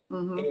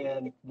 Mm-hmm.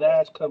 And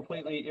that's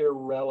completely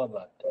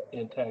irrelevant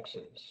in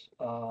Texas.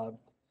 Our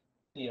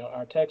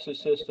Texas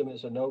system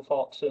is a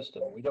no-fault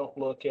system. We don't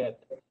look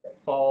at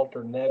fault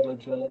or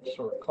negligence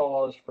or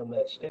cause from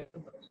that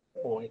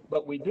standpoint,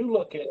 but we do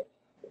look at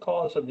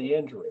cause of the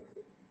injury.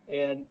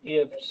 And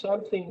if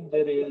something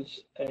that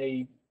is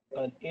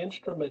an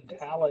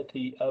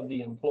instrumentality of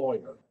the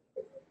employer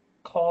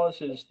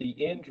causes the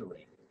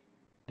injury,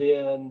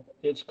 then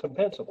it's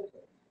compensable.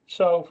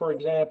 So, for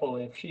example,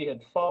 if she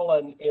had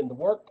fallen in the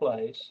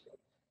workplace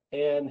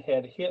and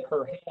had hit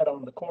her head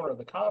on the corner of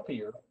the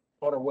copier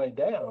on her way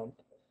down,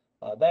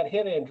 that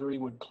head injury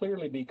would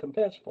clearly be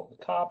compensable.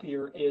 The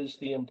copier is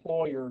the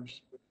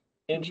employer's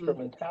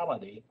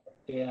instrumentality,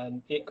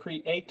 and it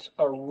creates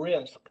a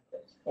risk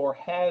or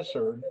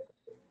hazard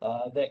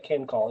that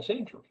can cause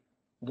injury,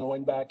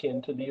 going back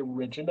into the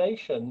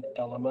origination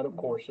element of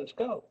course and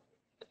scope.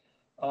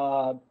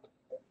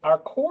 Our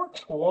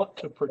courts want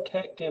to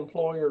protect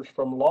employers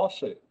from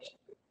lawsuits.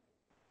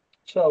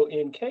 So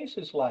in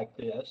cases like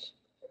this,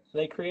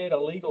 they create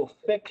a legal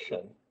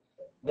fiction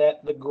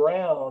that the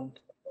ground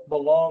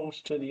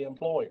belongs to the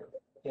employer,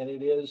 and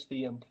it is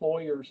the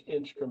employer's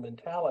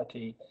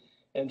instrumentality.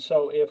 And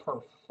so if her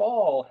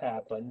fall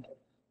happened,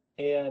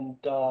 and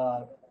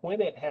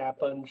when it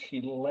happened,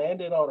 she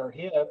landed on her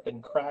hip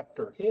and cracked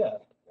her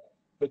hip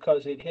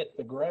because it hit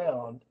the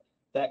ground,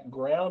 that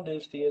ground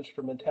is the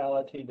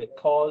instrumentality that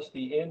caused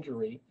the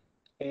injury,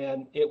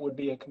 and it would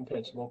be a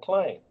compensable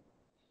claim.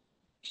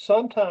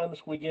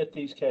 Sometimes we get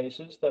these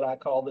cases that I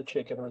call the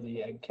chicken or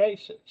the egg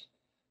cases.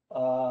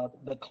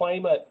 The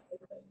claimant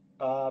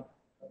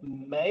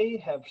may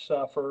have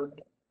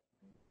suffered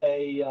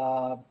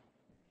a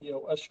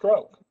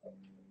stroke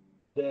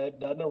that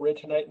doesn't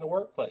originate in the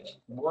workplace.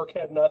 Work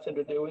had nothing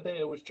to do with it.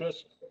 It was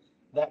just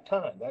that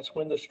time. That's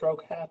when the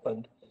stroke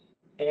happened.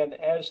 And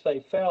as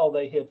they fell,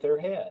 they hit their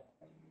head.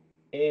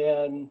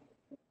 And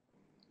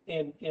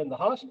in the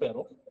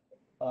hospital,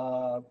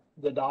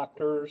 the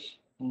doctors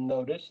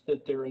noticed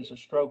that there is a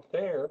stroke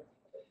there,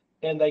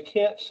 and they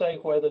can't say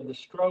whether the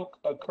stroke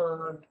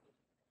occurred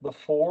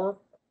before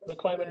the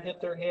claimant hit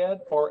their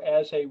head or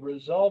as a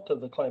result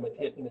of the claimant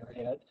hitting their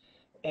head.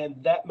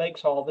 And that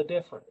makes all the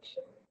difference.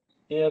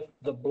 If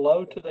the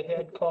blow to the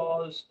head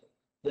caused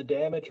the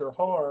damage or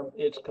harm,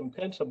 it's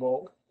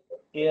compensable.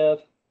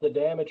 If the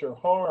damage or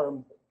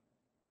harm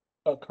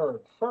occurred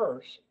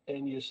first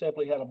and you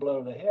simply had a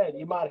blow to the head,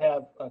 you might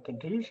have a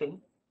contusion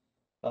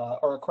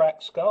or a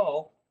cracked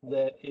skull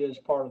that is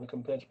part of the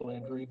compensable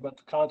injury, but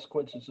the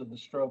consequences of the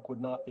stroke would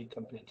not be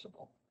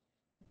compensable.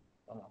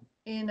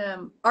 In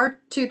our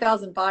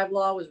 2005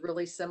 law was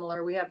really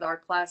similar. We have our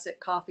classic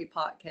coffee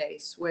pot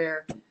case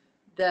where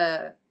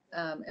the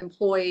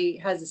employee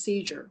has a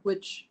seizure,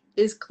 which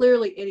is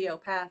clearly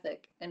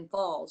idiopathic and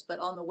falls, but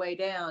on the way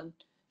down,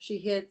 she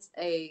hits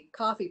a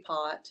coffee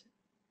pot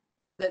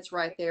that's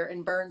right there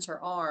and burns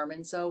her arm.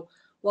 And so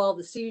while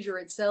the seizure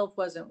itself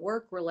wasn't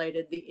work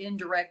related, the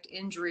indirect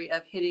injury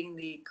of hitting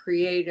the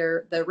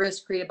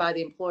risk created by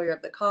the employer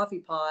of the coffee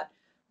pot,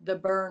 the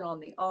burn on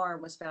the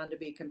arm, was found to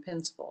be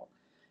compensable.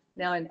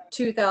 Now in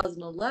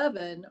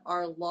 2011,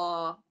 our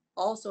law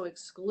also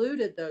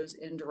excluded those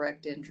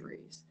indirect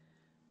injuries.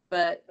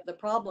 But the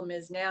problem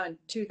is now in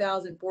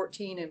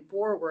 2014 and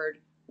forward,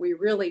 we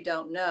really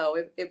don't know.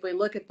 If we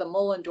look at the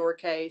Mullendorf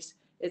case,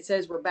 it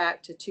says we're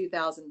back to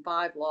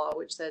 2005 law,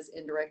 which says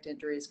indirect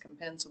injury is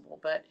compensable.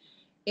 But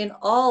in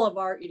all of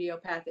our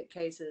idiopathic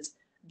cases,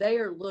 they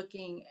are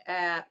looking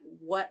at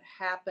what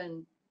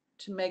happened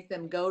to make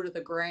them go to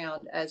the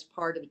ground as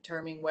part of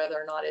determining whether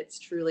or not it's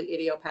truly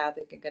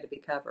idiopathic and going to be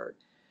covered.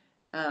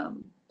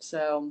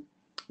 So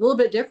a little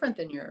bit different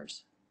than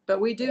yours. But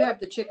we do have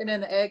the chicken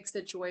and the egg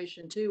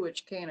situation too,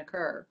 which can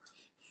occur.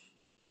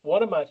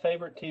 One of my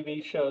favorite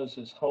TV shows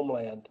is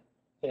Homeland,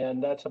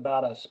 and that's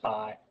about a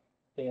spy.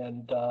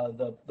 And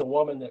the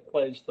woman that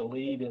plays the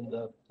lead in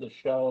the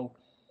show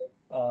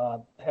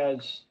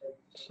has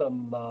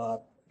some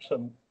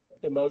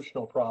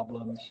emotional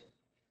problems,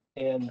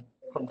 and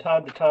from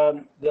time to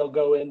time they'll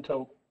go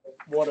into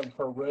one of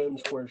her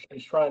rooms where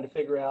she's trying to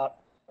figure out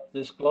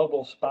this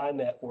global spy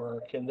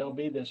network, and there'll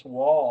be this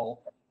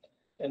wall,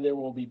 and there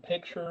will be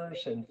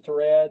pictures and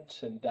threads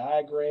and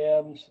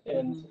diagrams,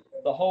 and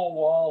the whole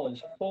wall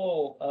is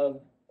full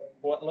of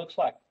what looks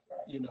like,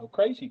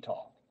 crazy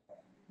talk,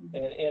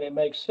 and it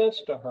makes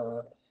sense to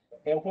her.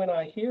 And when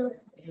I hear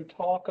you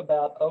talk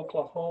about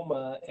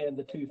Oklahoma and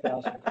the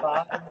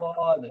 2005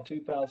 law and the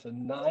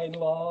 2009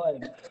 law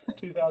and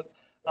 2000,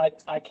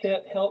 I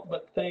can't help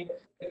but think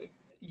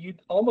you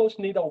almost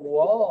need a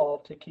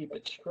wall to keep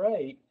it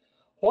straight.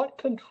 What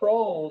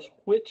controls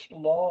which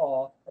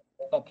law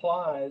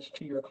applies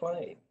to your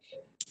claims?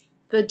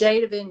 The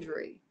date of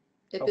injury.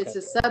 If Okay. it's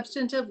a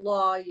substantive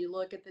law, you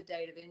look at the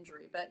date of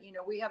injury. But,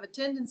 we have a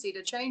tendency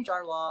to change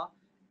our law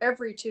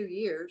every 2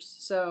 years.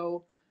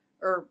 So,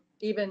 or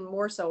even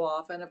more so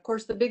often. Of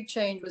course, the big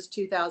change was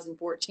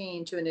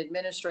 2014 to an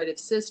administrative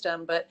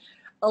system, but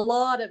a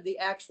lot of the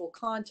actual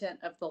content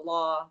of the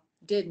law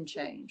didn't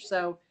change.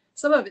 So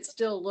some of it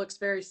still looks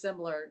very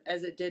similar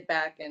as it did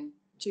back in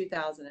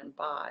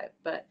 2005.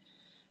 But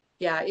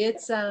yeah,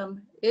 it's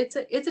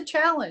a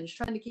challenge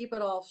trying to keep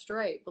it all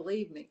straight,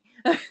 believe me.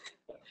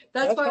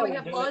 That's why how we we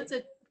have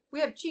do we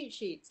have cheat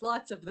sheets,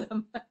 lots of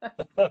them.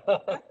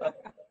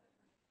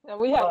 And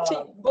we have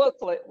Uh,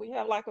 booklet. We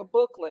have like a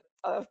booklet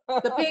of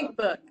The pink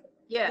book.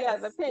 Yes. Yeah,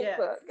 the pink yes.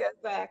 book.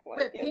 Exactly.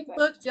 We have pink Exactly.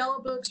 books,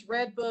 yellow books,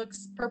 red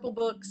books, purple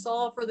books,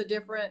 all for the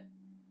different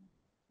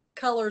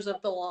colors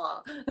of the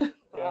law.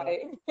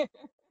 Right.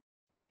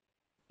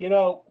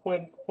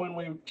 When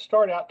we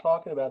start out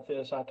talking about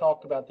this, I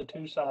talked about the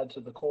two sides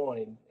of the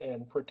coin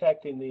and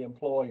protecting the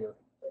employer.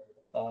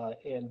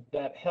 And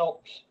that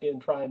helps in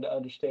trying to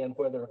understand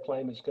whether a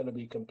claim is going to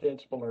be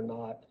compensable or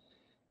not.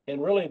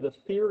 And really, the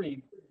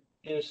theory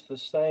is the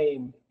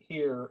same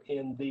here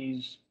in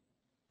these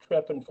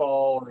trip and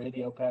fall or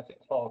idiopathic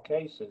fall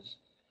cases.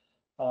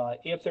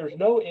 If there's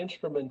no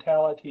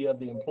instrumentality of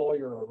the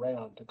employer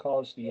around to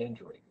cause the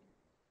injury,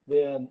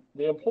 then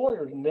the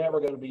employer is never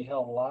going to be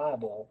held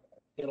liable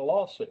in a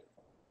lawsuit.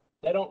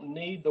 They don't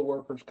need the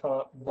workers'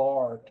 comp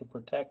bar to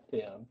protect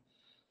them.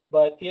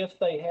 But if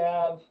they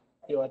have,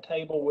 a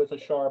table with a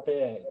sharp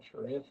edge,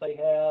 or if they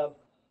have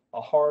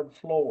a hard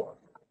floor,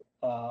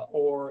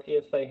 or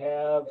if they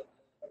have,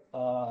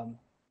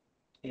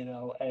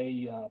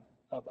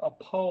 a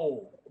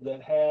pole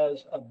that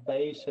has a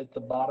base at the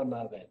bottom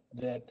of it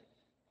that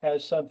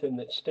has something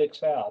that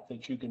sticks out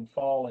that you can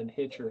fall and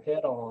hit your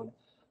head on,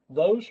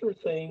 those are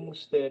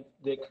things that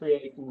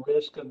create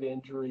risk of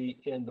injury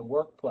in the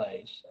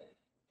workplace.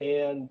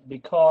 And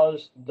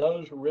because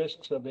those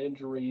risks of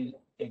injury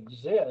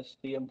exist,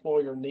 the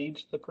employer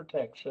needs the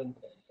protection,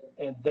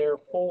 and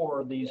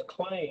therefore these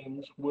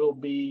claims will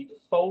be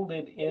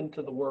folded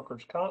into the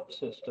workers' comp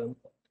system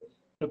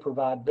to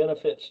provide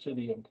benefits to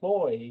the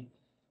employee,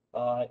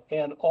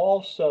 and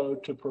also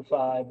to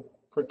provide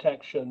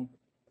protection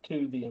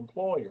to the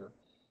employer.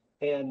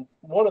 And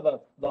one of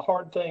the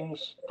hard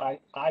things I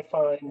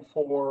find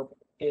for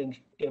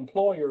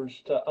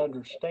employers to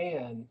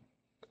understand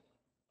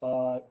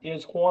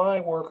is why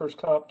workers'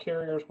 comp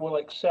carriers will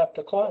accept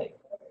a claim.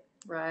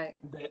 Right.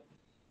 That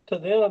to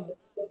them,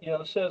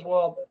 says,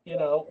 well,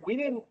 we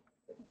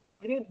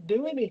didn't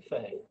do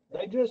anything.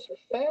 They just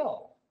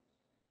fell,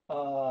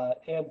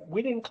 and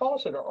we didn't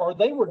cause it, or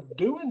they were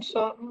doing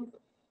something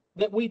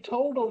that we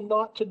told them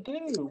not to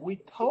do. We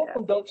told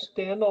them don't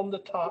stand on the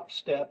top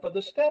step of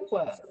the step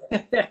ladder,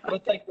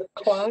 but they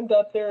climbed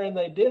up there and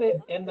they did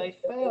it and they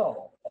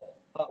fell.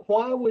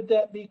 Why would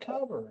that be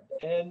covered?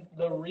 And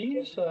the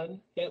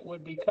reason it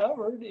would be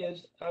covered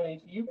is,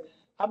 I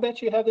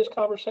bet you have this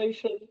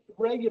conversation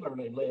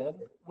regularly, Lynn,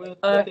 with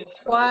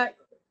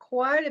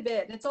quite a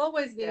bit. And it's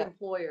always the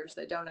employers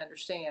that don't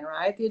understand,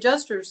 right? The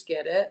adjusters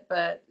get it,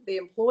 but the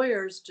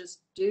employers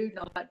just do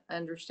not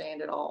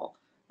understand at all.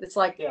 It's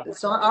like,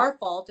 it's not our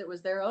fault. It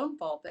was their own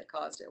fault that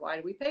caused it. Why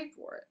did we pay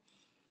for it?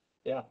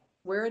 Yeah.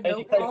 We're a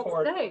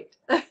no-fault state.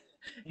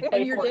 You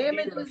pay for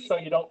it here, so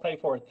you don't pay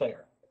for it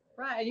there.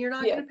 Right. And you're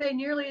not going to pay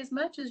nearly as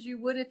much as you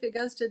would if it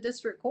goes to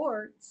district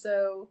court.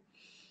 So.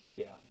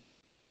 Yeah.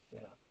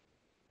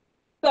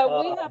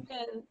 So we have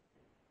been,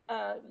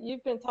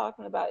 you've been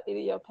talking about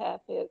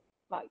idiopathic,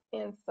 like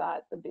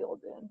inside the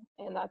building.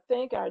 And I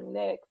think our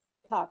next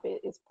topic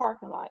is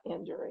parking lot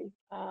injury.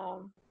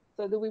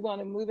 So do we want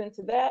to move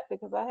into that?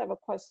 Because I have a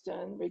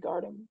question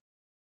regarding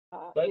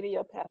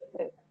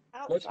idiopathic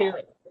outside. Let's hear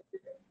it.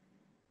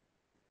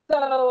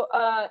 So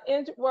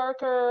injured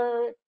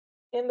worker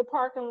in the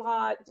parking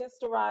lot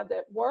just arrived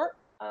at work,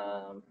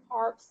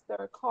 parks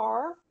their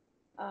car,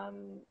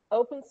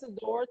 opens the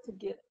door to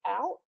get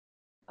out,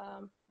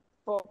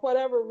 for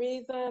whatever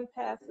reason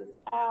passes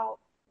out,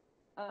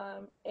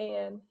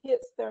 and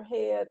hits their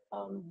head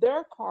on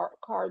their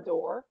car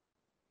door,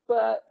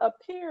 but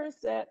appears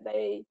that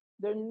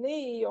their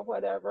knee or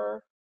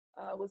whatever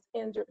was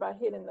injured by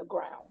hitting the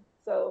ground.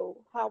 So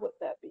how would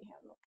that be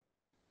handled?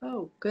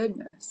 Oh,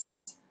 goodness.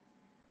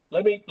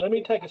 let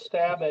me take a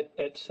stab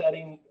at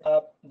setting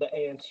up the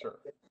answer,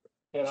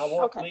 and I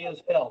want Okay.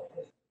 Leah's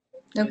help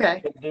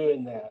Okay. in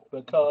doing that,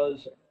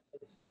 because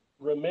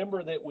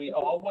remember that we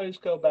always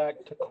go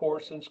back to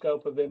course and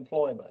scope of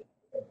employment.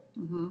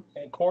 Mm-hmm.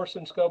 And course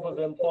and scope of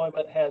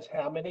employment has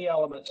how many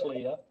elements,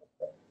 Leah?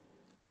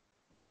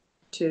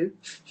 2.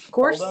 Of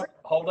course.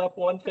 Hold up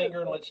one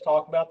finger and let's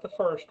talk about the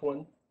first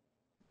one.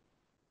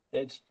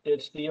 It's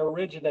the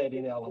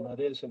originating element,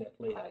 isn't it,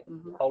 Leah?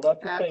 Mhm. Hold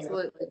up your finger.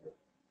 Absolutely.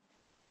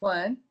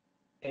 1.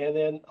 And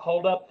then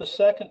hold up the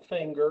second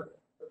finger,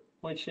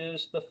 which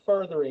is the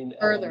furthering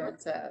element.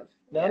 Furtherance of.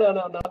 No, Yeah. no,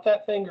 no, not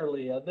that finger,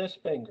 Leah, this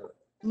finger.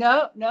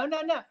 No.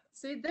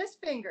 See this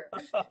finger.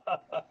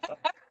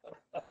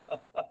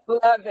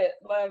 Love it.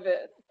 Love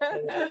it.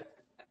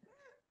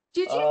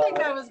 Did you think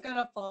I was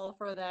gonna fall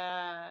for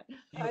that?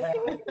 You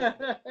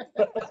have.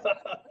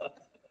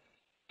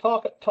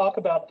 Talk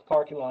about the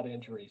parking lot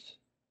injuries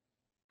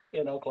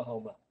in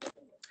Oklahoma.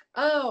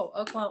 Oh,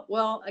 Oklahoma.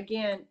 Well,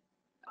 again,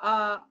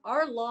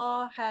 our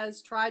law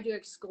has tried to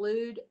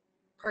exclude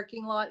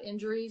parking lot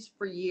injuries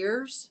for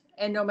years,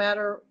 and no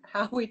matter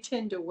how we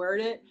tend to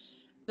word it,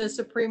 the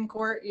Supreme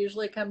Court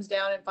usually comes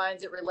down and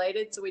finds it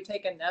related. So we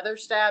take another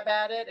stab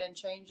at it and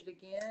change it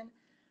again.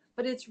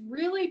 But it's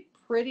really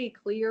pretty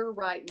clear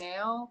right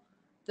now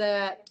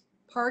that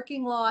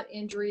parking lot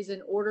injuries,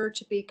 in order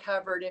to be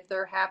covered, if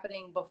they're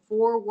happening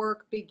before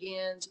work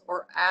begins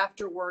or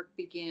after work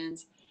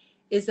begins,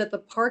 is that the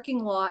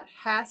parking lot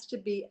has to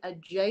be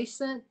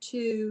adjacent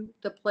to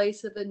the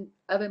place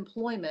of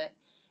employment.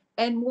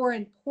 And more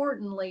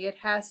importantly, it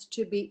has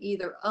to be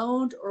either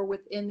owned or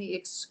within the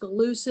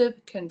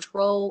exclusive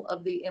control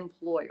of the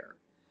employer.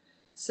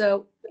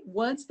 So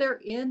once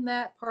they're in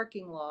that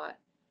parking lot,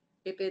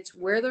 if it's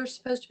where they're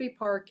supposed to be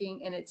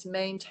parking and it's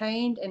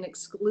maintained and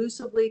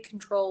exclusively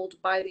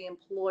controlled by the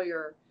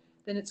employer,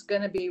 then it's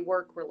going to be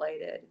work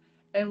related.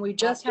 And we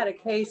just had a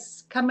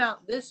case come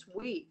out this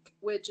week,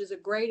 which is a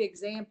great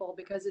example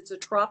because it's a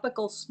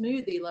tropical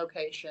smoothie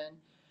location.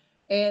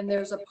 And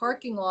there's a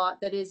parking lot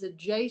that is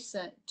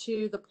adjacent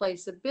to the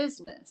place of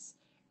business.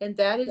 And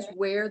that is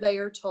where they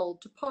are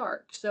told to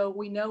park. So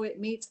we know it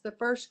meets the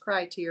first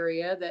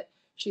criteria that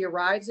she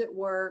arrives at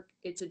work,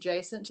 it's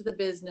adjacent to the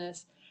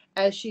business.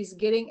 As she's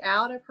getting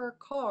out of her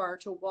car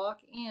to walk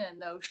in,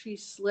 though, she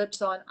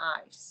slips on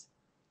ice.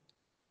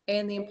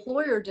 And the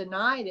employer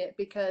denied it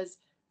because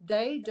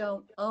they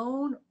don't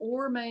own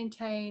or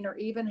maintain or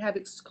even have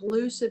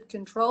exclusive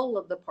control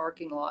of the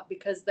parking lot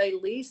because they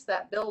lease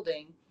that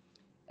building.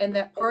 And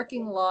that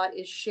parking lot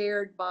is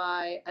shared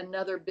by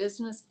another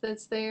business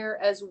that's there,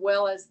 as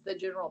well as the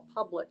general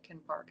public can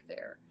park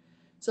there.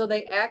 So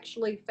they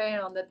actually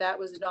found that that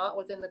was not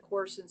within the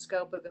course and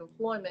scope of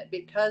employment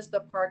because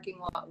the parking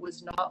lot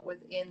was not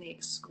within the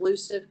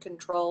exclusive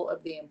control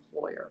of the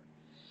employer.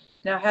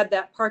 Now, had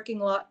that parking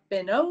lot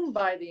been owned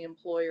by the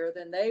employer,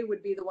 then they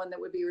would be the one that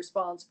would be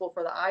responsible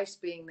for the ice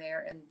being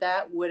there, and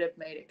that would have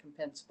made it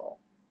compensable.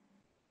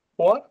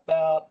 What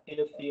about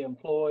if the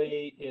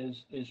employee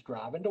is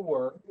driving to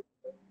work,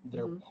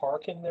 they're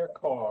parking their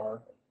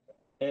car,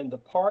 and the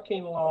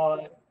parking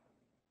lot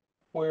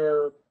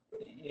where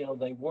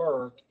they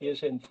work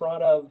is in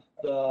front of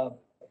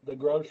the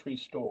grocery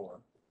store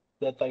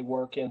that they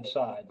work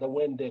inside, the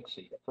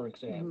Winn-Dixie, for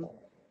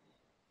example.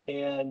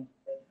 And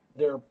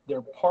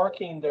they're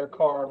parking their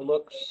car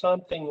looks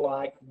something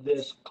like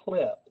this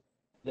clip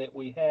that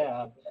we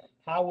have.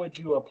 How would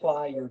you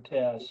apply your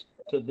test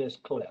to this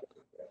clip?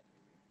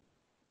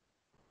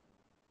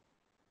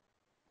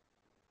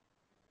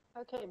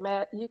 Okay,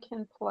 Matt, you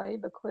can play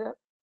the clip.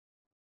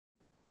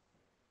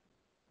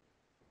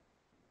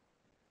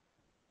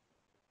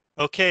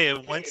 Okay,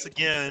 and once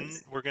again,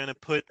 we're going to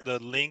put the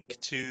link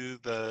to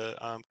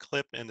the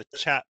clip in the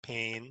chat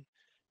pane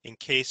in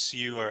case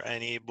you are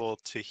unable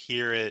to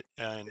hear it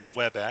in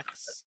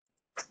WebEx.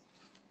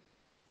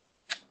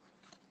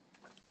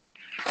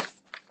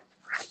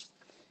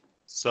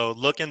 So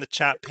look in the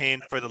chat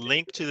pane for the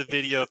link to the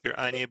video if you're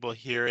unable to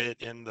hear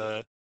it in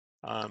the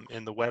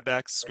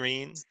WebEx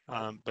screen.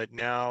 But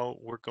now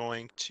we're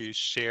going to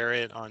share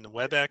it on the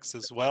WebEx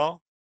as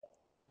well.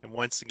 And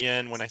once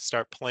again, when I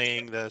start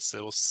playing this,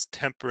 it will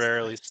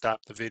temporarily stop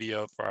the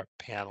video for our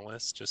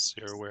panelists, just so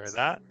you're aware of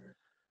that.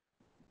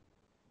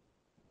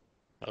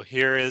 So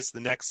here is the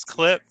next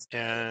clip,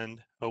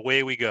 and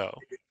away we go.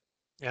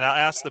 And I'll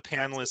ask the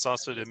panelists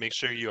also to make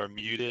sure you are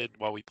muted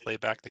while we play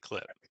back the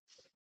clip.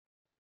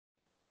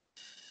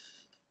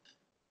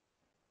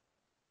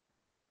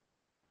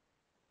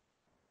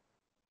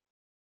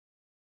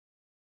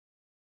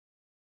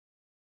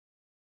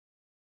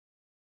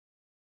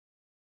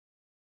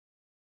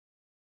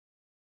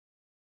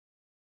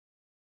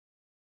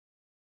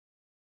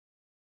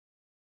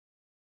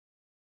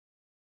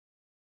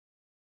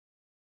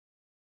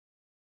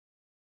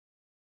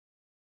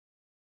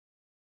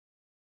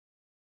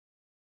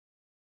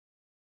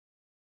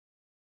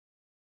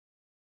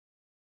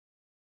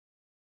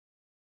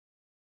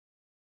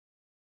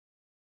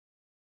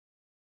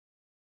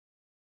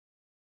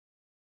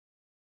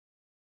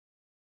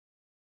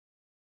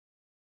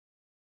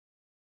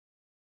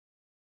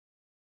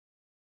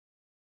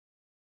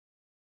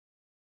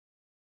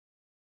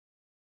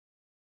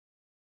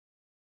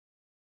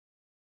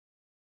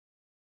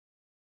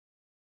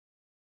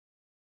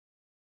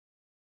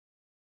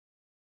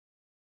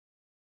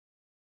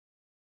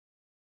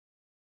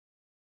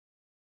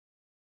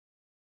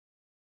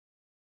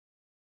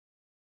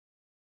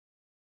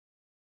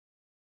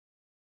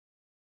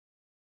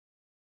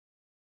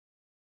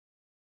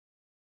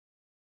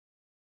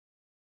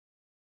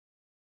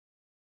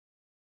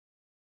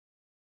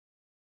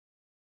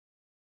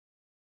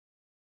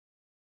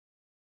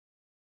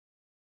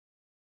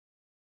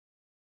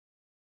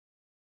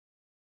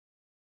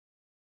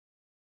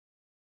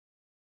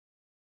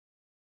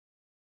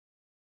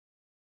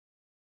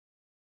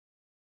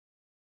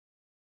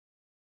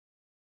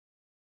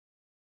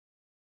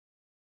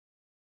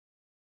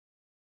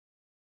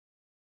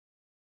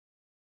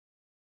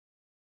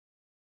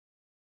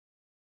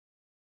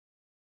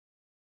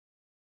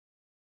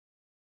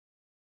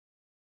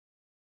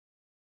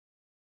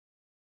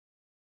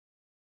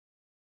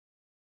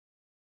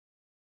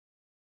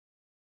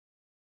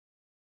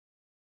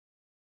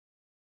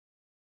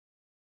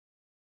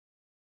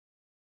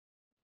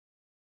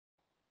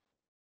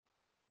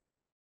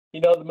 You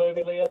know the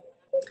movie, Leah?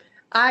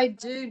 I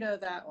do know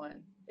that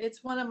one.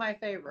 It's one of my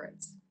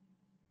favorites.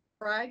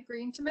 Fried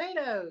green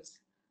tomatoes.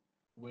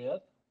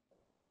 With?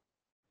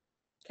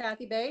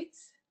 Kathy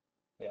Bates.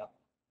 Yeah.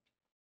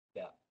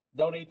 Yeah.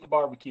 Don't eat the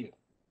barbecue.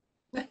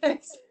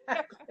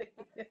 Exactly.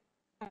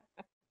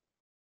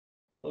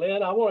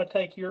 Lynn, I want to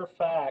take your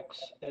facts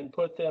and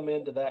put them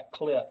into that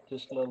clip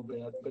just a little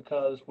bit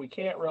because we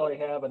can't really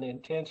have an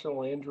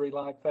intentional injury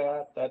like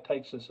that. That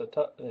takes us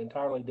an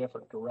entirely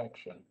different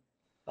direction.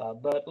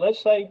 But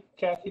let's say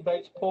Kathy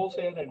Bates pulls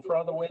in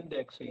front of the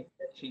Winn-Dixie.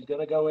 She's going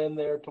to go in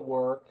there to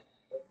work,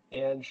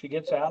 and she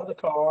gets out of the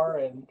car,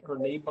 and her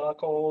knee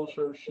buckles,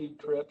 or she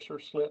trips or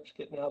slips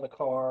getting out of the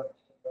car,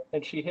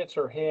 and she hits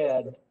her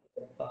head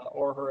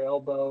or her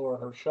elbow or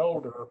her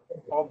shoulder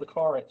on the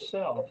car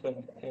itself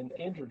and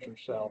injures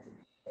herself.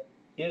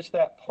 Is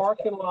that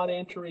parking lot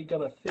injury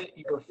going to fit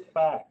your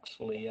facts,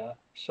 Leah,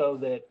 so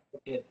that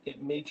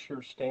it meets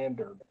your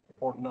standard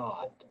or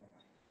not?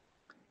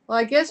 Well,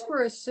 I guess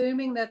we're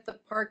assuming that the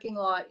parking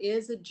lot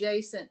is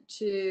adjacent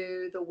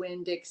to the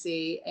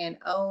Winn-Dixie and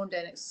owned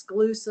and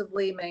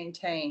exclusively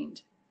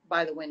maintained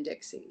by the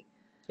Winn-Dixie.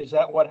 Is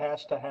that what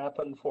has to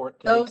happen for it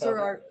to Those become?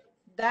 are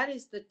that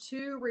is the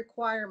two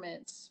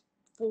requirements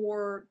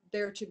for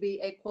there to be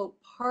a quote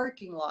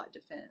parking lot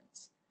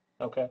defense.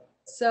 Okay.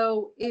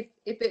 So if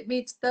it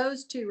meets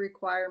those two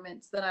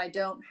requirements, then I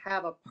don't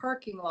have a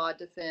parking lot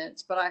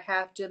defense, but I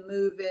have to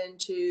move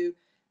into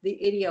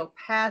the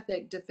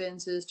idiopathic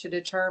defenses to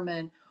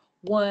determine,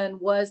 one,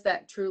 was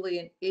that truly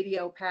an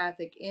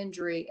idiopathic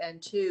injury?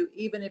 And two,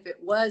 even if it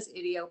was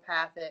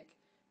idiopathic,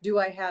 do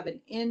I have an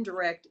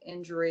indirect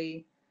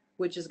injury,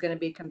 which is going to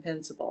be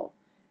compensable?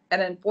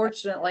 And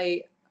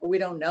unfortunately, we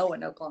don't know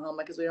in Oklahoma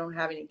because we don't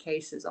have any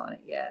cases on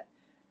it yet.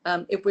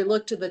 If we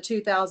look to the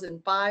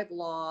 2005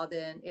 law,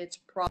 then it's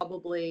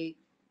probably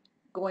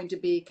going to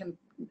be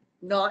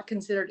not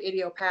considered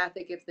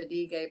idiopathic if the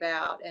D gave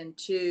out, and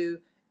two,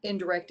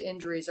 indirect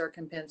injuries are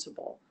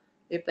compensable.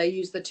 If they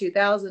use the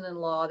 2000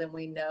 law, then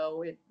we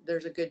know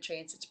there's a good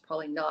chance it's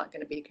probably not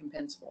going to be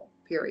compensable,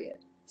 period.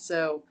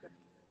 So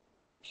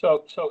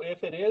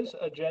if it is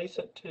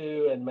adjacent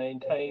to and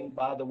maintained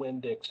by the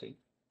Winn-Dixie,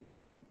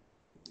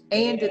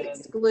 and an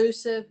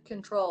exclusive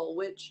control,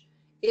 which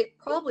it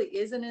probably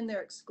isn't in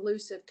their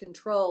exclusive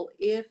control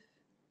if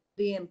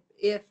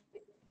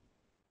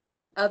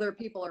other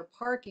people are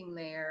parking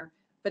there,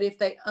 but if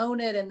they own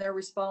it and they're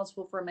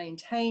responsible for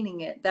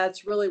maintaining it,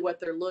 that's really what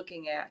they're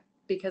looking at.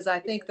 Because I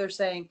think they're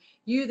saying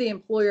you, the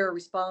employer, are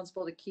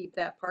responsible to keep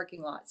that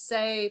parking lot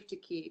safe, to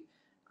keep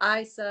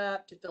ice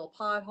up, to fill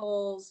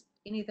potholes,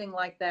 anything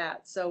like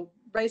that. So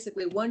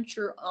basically, once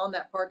you're on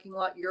that parking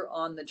lot, you're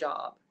on the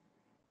job.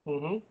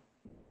 Mm-hmm.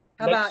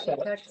 How about in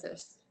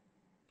Texas?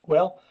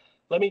 Well,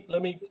 let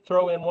me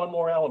throw in one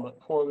more element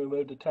before we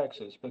move to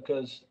Texas,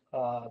 because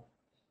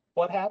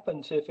what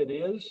happens if it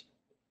is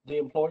the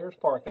employer's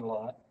parking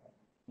lot?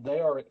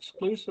 They are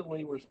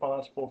exclusively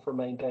responsible for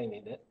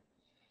maintaining it,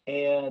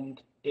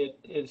 and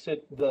is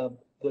it the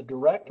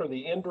direct or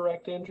the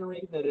indirect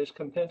injury that is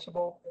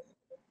compensable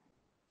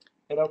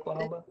in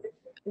Oklahoma?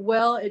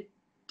 Well,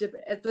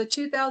 at the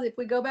 2000, if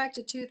we go back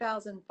to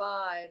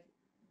 2005,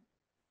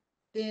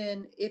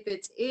 then if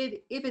it's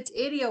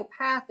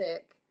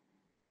idiopathic,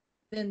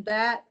 then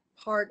that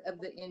part of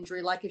the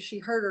injury, like if she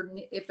hurt her,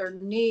 if her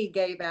knee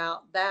gave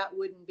out, that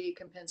wouldn't be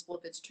compensable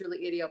if it's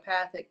truly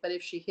idiopathic. But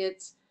if she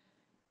hits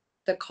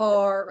the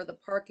car or the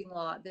parking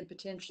lot, then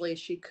potentially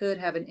she could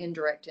have an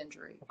indirect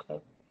injury. Okay.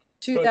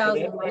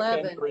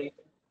 2011 injury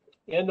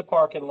in the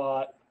parking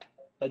lot,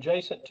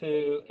 adjacent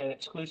to and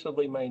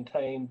exclusively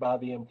maintained by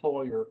the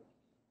employer,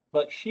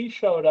 but she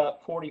showed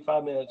up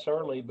 45 minutes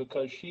early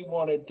because she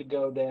wanted to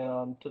go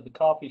down to the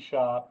coffee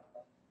shop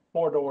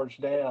 4 doors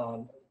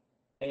down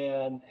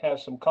and have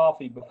some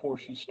coffee before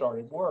she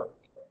started work.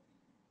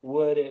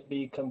 Would it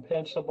be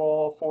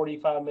compensable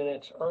 45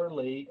 minutes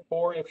early,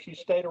 or if she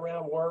stayed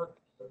around work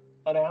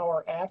an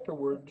hour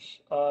afterwards,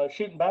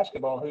 shooting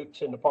basketball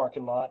hoops in the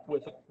parking lot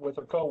with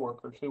her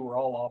coworkers who were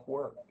all off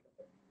work?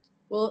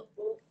 Well,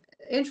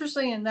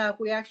 interesting enough,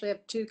 we actually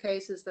have two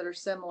cases that are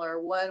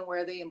similar. One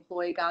where the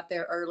employee got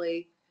there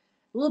early,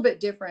 a little bit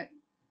different,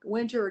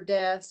 went to her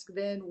desk,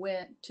 then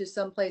went to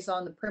someplace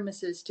on the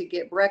premises to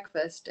get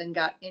breakfast and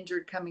got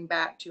injured coming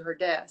back to her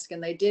desk.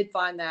 And they did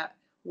find that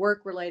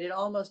work related,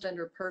 almost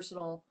under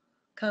personal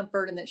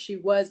comfort, and that she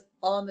was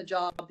on the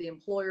job. The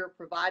employer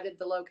provided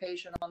the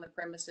location on the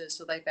premises,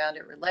 so they found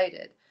it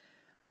related.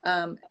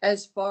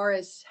 As far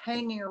as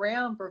hanging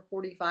around for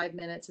 45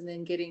 minutes and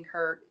then getting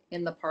hurt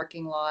in the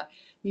parking lot,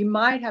 you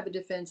might have a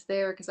defense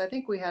there, because I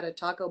think we had a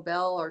Taco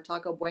Bell or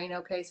Taco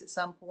Bueno case at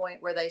some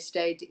point where they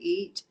stayed to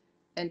eat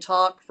and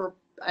talk for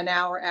an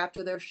hour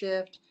after their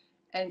shift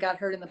and got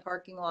hurt in the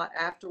parking lot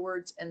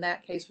afterwards, and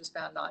that case was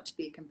found not to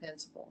be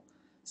compensable.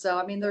 So,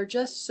 I mean, they're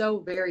just so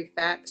very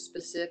fact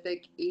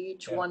specific,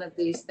 each one of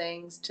these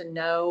things, to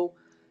know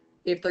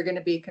if they're going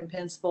to be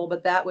compensable,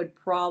 but that would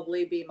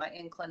probably be my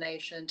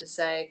inclination to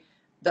say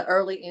the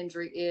early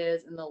injury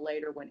is and the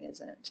later one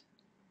isn't.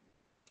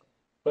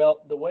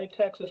 Well, the way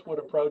Texas would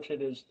approach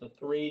it is the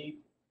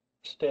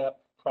three-step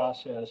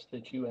process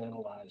that you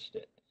analyzed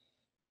it.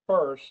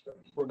 First,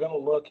 we're going to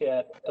look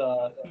at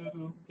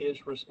who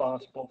is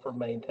responsible for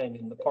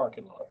maintaining the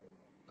parking lot.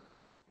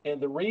 And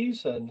the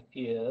reason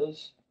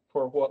is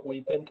for what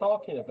we've been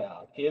talking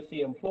about. If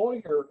the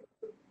employer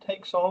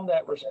takes on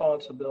that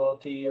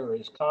responsibility or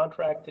is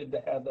contracted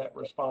to have that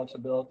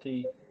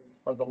responsibility,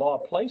 or the law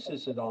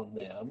places it on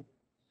them,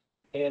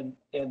 and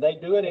they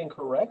do it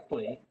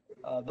incorrectly,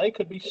 they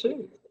could be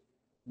sued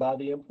by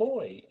the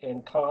employee.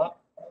 And comp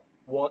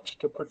wants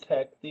to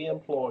protect the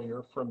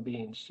employer from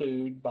being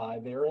sued by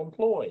their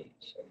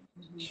employees.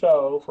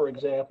 So, for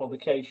example, the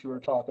case you were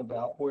talking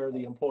about where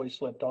the employee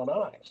slipped on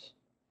ice.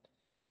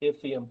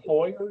 If the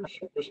employer's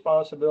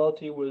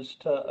responsibility was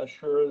to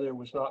assure there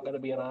was not going to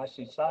be an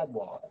icy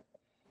sidewalk,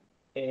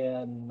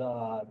 and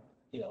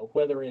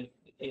whether it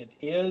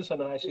is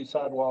an icy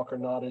sidewalk or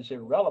not is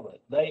irrelevant.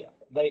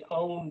 They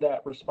own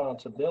that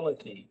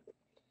responsibility,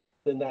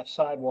 then that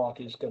sidewalk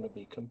is going to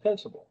be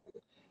compensable.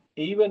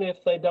 Even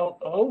if they don't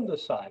own the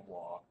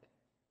sidewalk,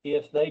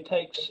 if they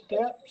take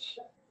steps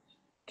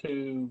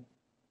to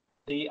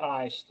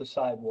de-ice the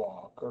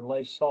sidewalk or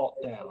lay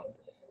salt down,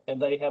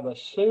 and they have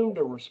assumed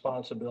a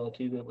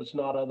responsibility that was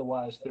not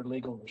otherwise their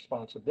legal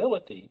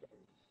responsibility,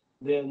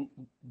 then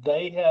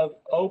they have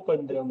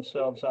opened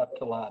themselves up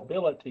to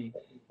liability,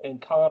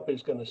 and comp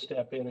is going to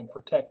step in and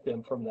protect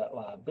them from that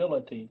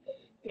liability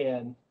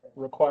and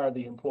require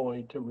the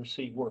employee to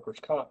receive workers'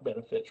 comp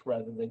benefits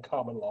rather than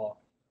common law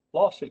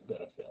lawsuit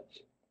benefits.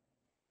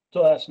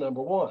 So that's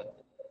number one.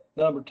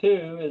 Number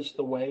two is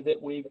the way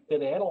that we've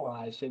been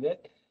analyzing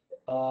it.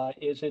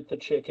 Is it the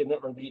chicken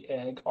or the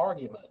egg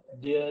argument?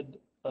 Did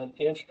an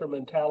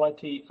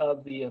instrumentality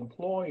of the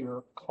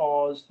employer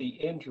cause the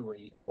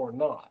injury or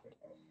not?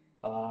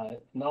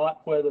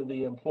 Not whether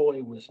the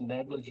employee was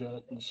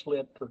negligent and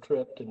slipped or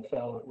tripped and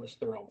fell, it was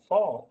their own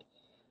fault.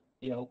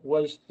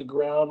 Was the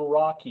ground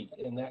rocky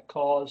and that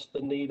caused the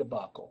knee to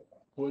buckle?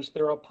 Was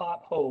there a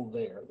pothole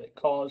there that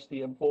caused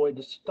the employee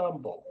to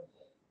stumble?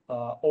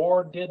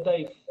 Or did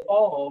they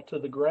fall to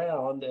the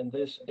ground and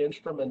this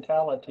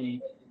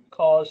instrumentality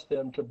caused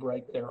them to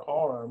break their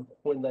arm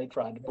when they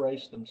tried to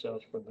brace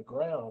themselves from the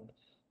ground?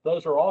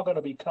 Those are all going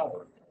to be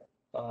covered.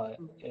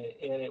 And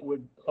it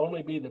would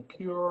only be the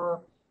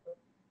pure,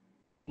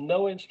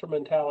 no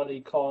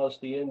instrumentality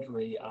caused the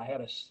injury. I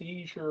had a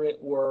seizure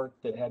at work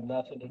that had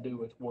nothing to do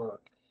with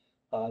work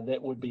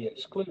that would be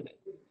excluded.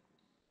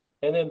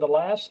 And then the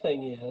last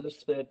thing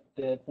is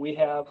that we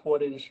have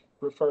what is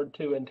referred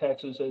to in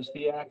Texas as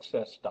the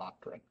access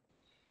doctrine.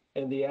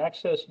 And the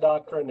access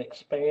doctrine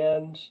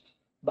expands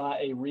by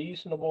a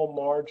reasonable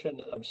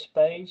margin of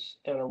space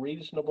and a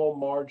reasonable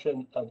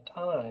margin of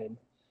time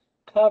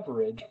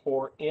coverage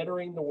for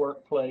entering the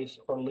workplace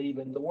or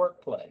leaving the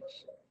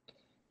workplace.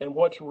 And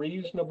what's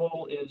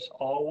reasonable is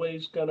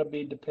always going to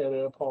be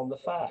dependent upon the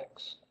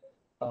facts.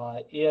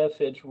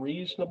 If it's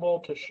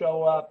reasonable to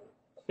show up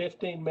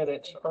 15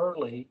 minutes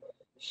early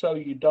so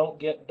you don't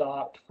get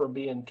docked for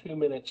being 2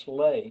 minutes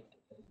late,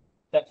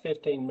 that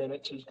 15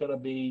 minutes is going to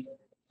be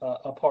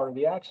a part of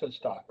the access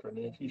doctrine.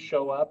 And if you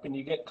show up and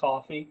you get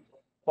coffee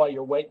while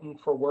you're waiting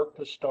for work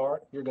to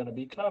start, you're going to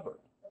be covered.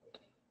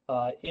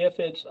 If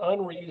it's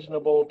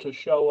unreasonable to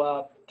show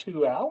up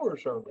 2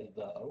 hours early,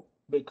 though,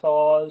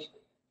 because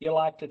you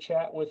like to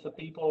chat with the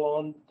people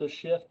on the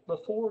shift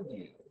before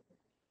you,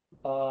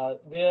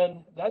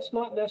 then that's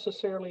not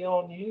necessarily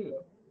on you.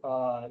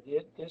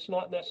 It's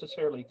not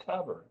necessarily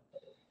covered.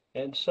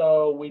 And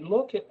so we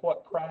look at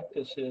what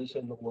practice is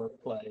in the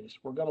workplace.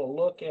 We're going to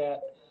look at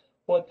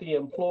what the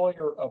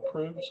employer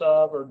approves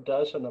of or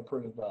doesn't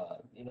approve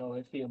of.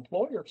 If the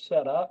employer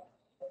set up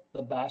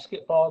the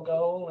basketball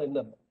goal in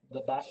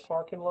the back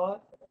parking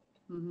lot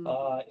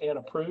and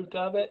approved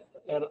of it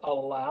and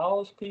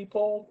allows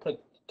people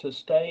to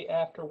stay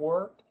after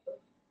work,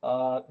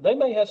 they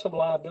may have some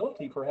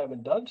liability for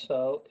having done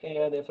so.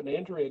 And if an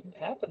injury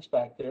happens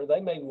back there, they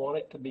may want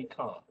it to be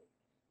comp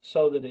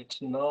so that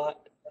it's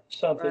not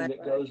something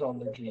that goes on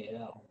their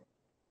GL.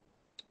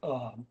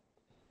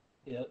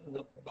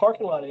 The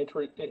parking lot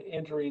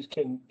injuries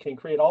can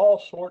create all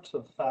sorts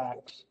of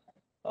facts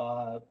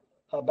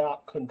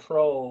about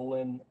control.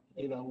 And,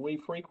 we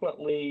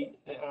frequently,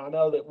 I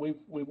know that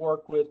we've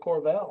worked with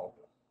Corvell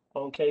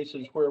on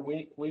cases where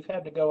we've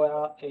had to go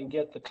out and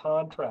get the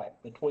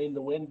contract between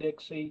the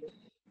Winn-Dixie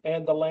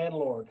and the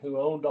landlord who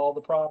owned all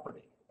the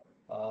property.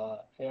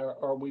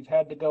 Or we've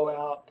had to go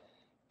out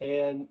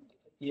and,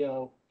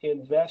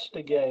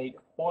 investigate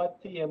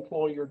what the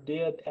employer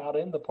did out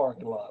in the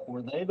parking lot.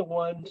 Were they the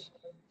ones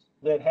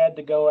that had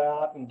to go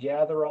out and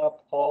gather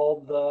up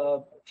all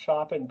the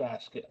shopping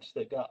baskets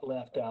that got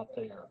left out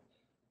there?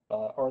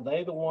 Are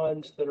they the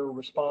ones that are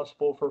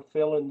responsible for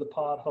filling the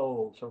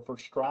potholes or for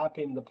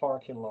striping the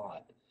parking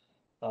lot?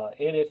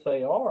 And if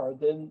they are,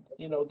 then,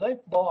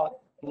 they've bought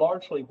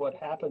largely what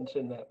happens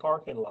in that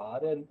parking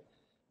lot. And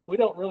we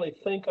don't really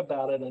think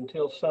about it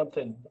until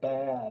something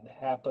bad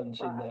happens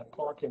in that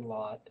parking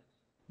lot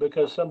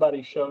because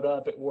somebody showed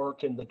up at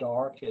work in the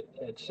dark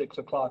at 6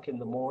 o'clock in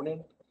the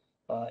morning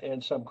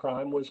and some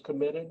crime was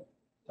committed,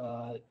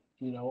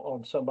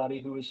 on somebody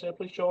who was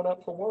simply showing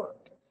up for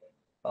work.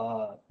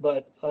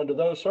 But under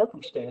those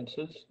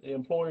circumstances, the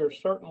employer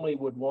certainly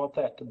would want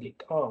that to be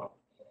comp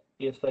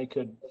if they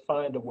could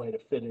find a way to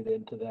fit it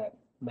into that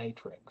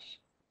matrix.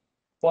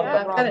 What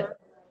Yeah, about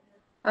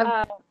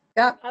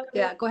Robert.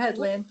 Yeah, go ahead,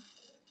 Lynn.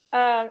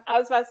 I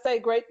was about to say,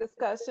 great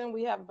discussion.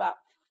 We have about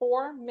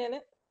 4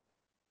 minutes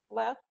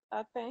left,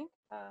 I think,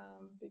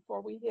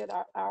 before we hit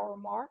our hour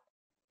mark.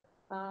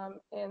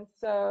 And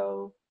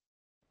so,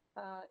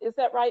 is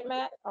that right,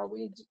 Matt? Are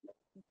we?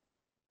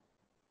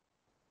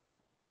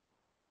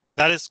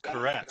 That is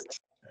correct.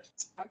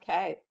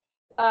 Okay.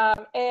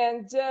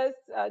 And just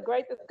a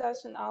great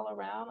discussion all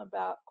around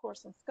about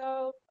course and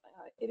scope,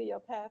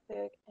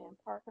 idiopathic and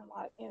parking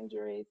lot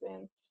injuries.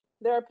 And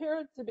there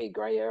appear to be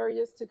gray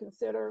areas to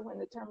consider when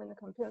determining the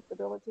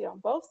compensability on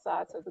both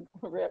sides of the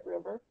Red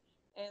River.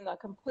 And a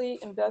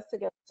complete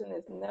investigation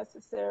is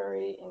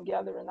necessary in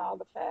gathering all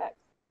the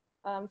facts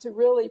to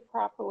really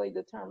properly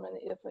determine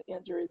if an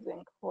injury is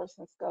in course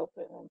and scope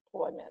of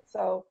employment.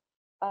 So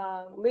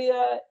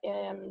Leah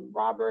and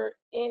Robert,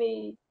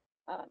 any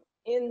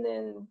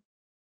ending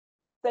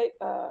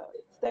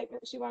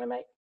statements you want to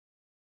make?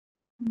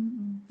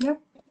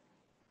 Yep.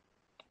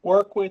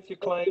 Work with your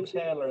claims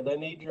handler. They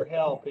need your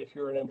help if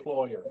you're an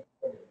employer.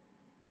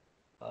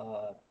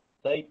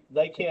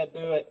 They can't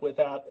do it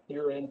without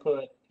your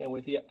input and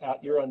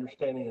without your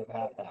understanding of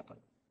how it happened.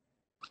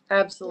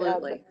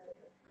 Absolutely.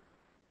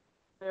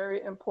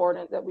 Very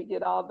important that we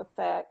get all the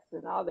facts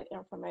and all the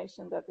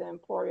information that the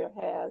employer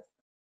has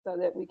so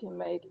that we can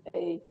make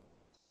a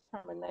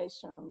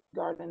determination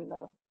regarding the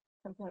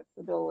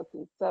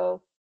compensability.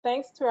 So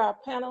thanks to our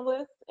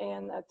panelists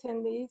and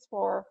attendees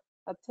for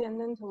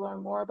attending to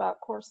learn more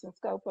about course and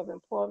scope of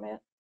employment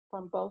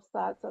from both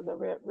sides of the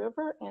Red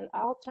River. And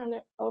I'll turn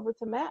it over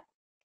to Matt.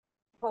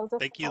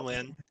 Thank you,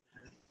 Lynn.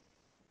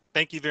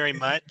 Thank you very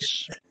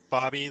much,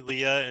 Bobby,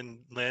 Leah, and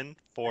Lynn,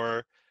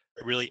 for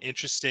a really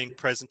interesting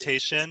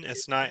presentation.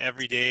 It's not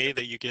every day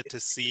that you get to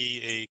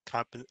see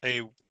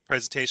a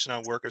presentation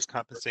on workers'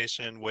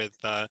 compensation with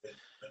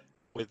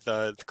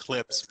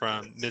clips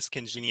from Miss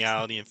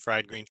Congeniality and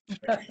Fried Green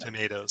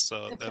Tomatoes.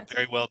 So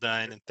very well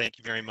done, and thank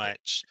you very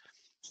much.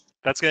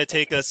 That's going to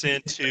take us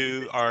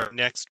into our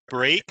next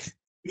break.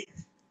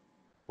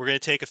 We're going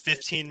to take a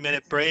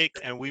 15-minute break,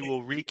 and we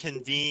will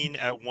reconvene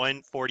at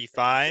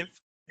 1:45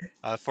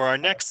 for our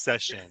next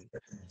session.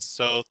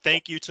 So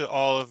thank you to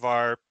all of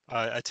our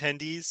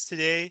attendees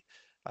today.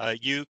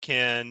 You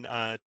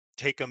can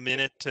take a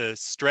minute to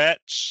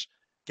stretch,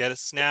 get a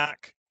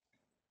snack,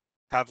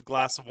 have a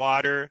glass of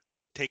water,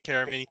 take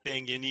care of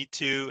anything you need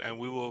to, and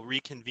we will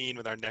reconvene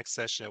with our next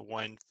session at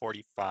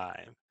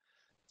 1:45.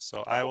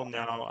 So I will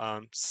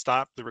now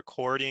stop the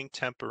recording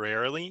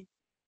temporarily.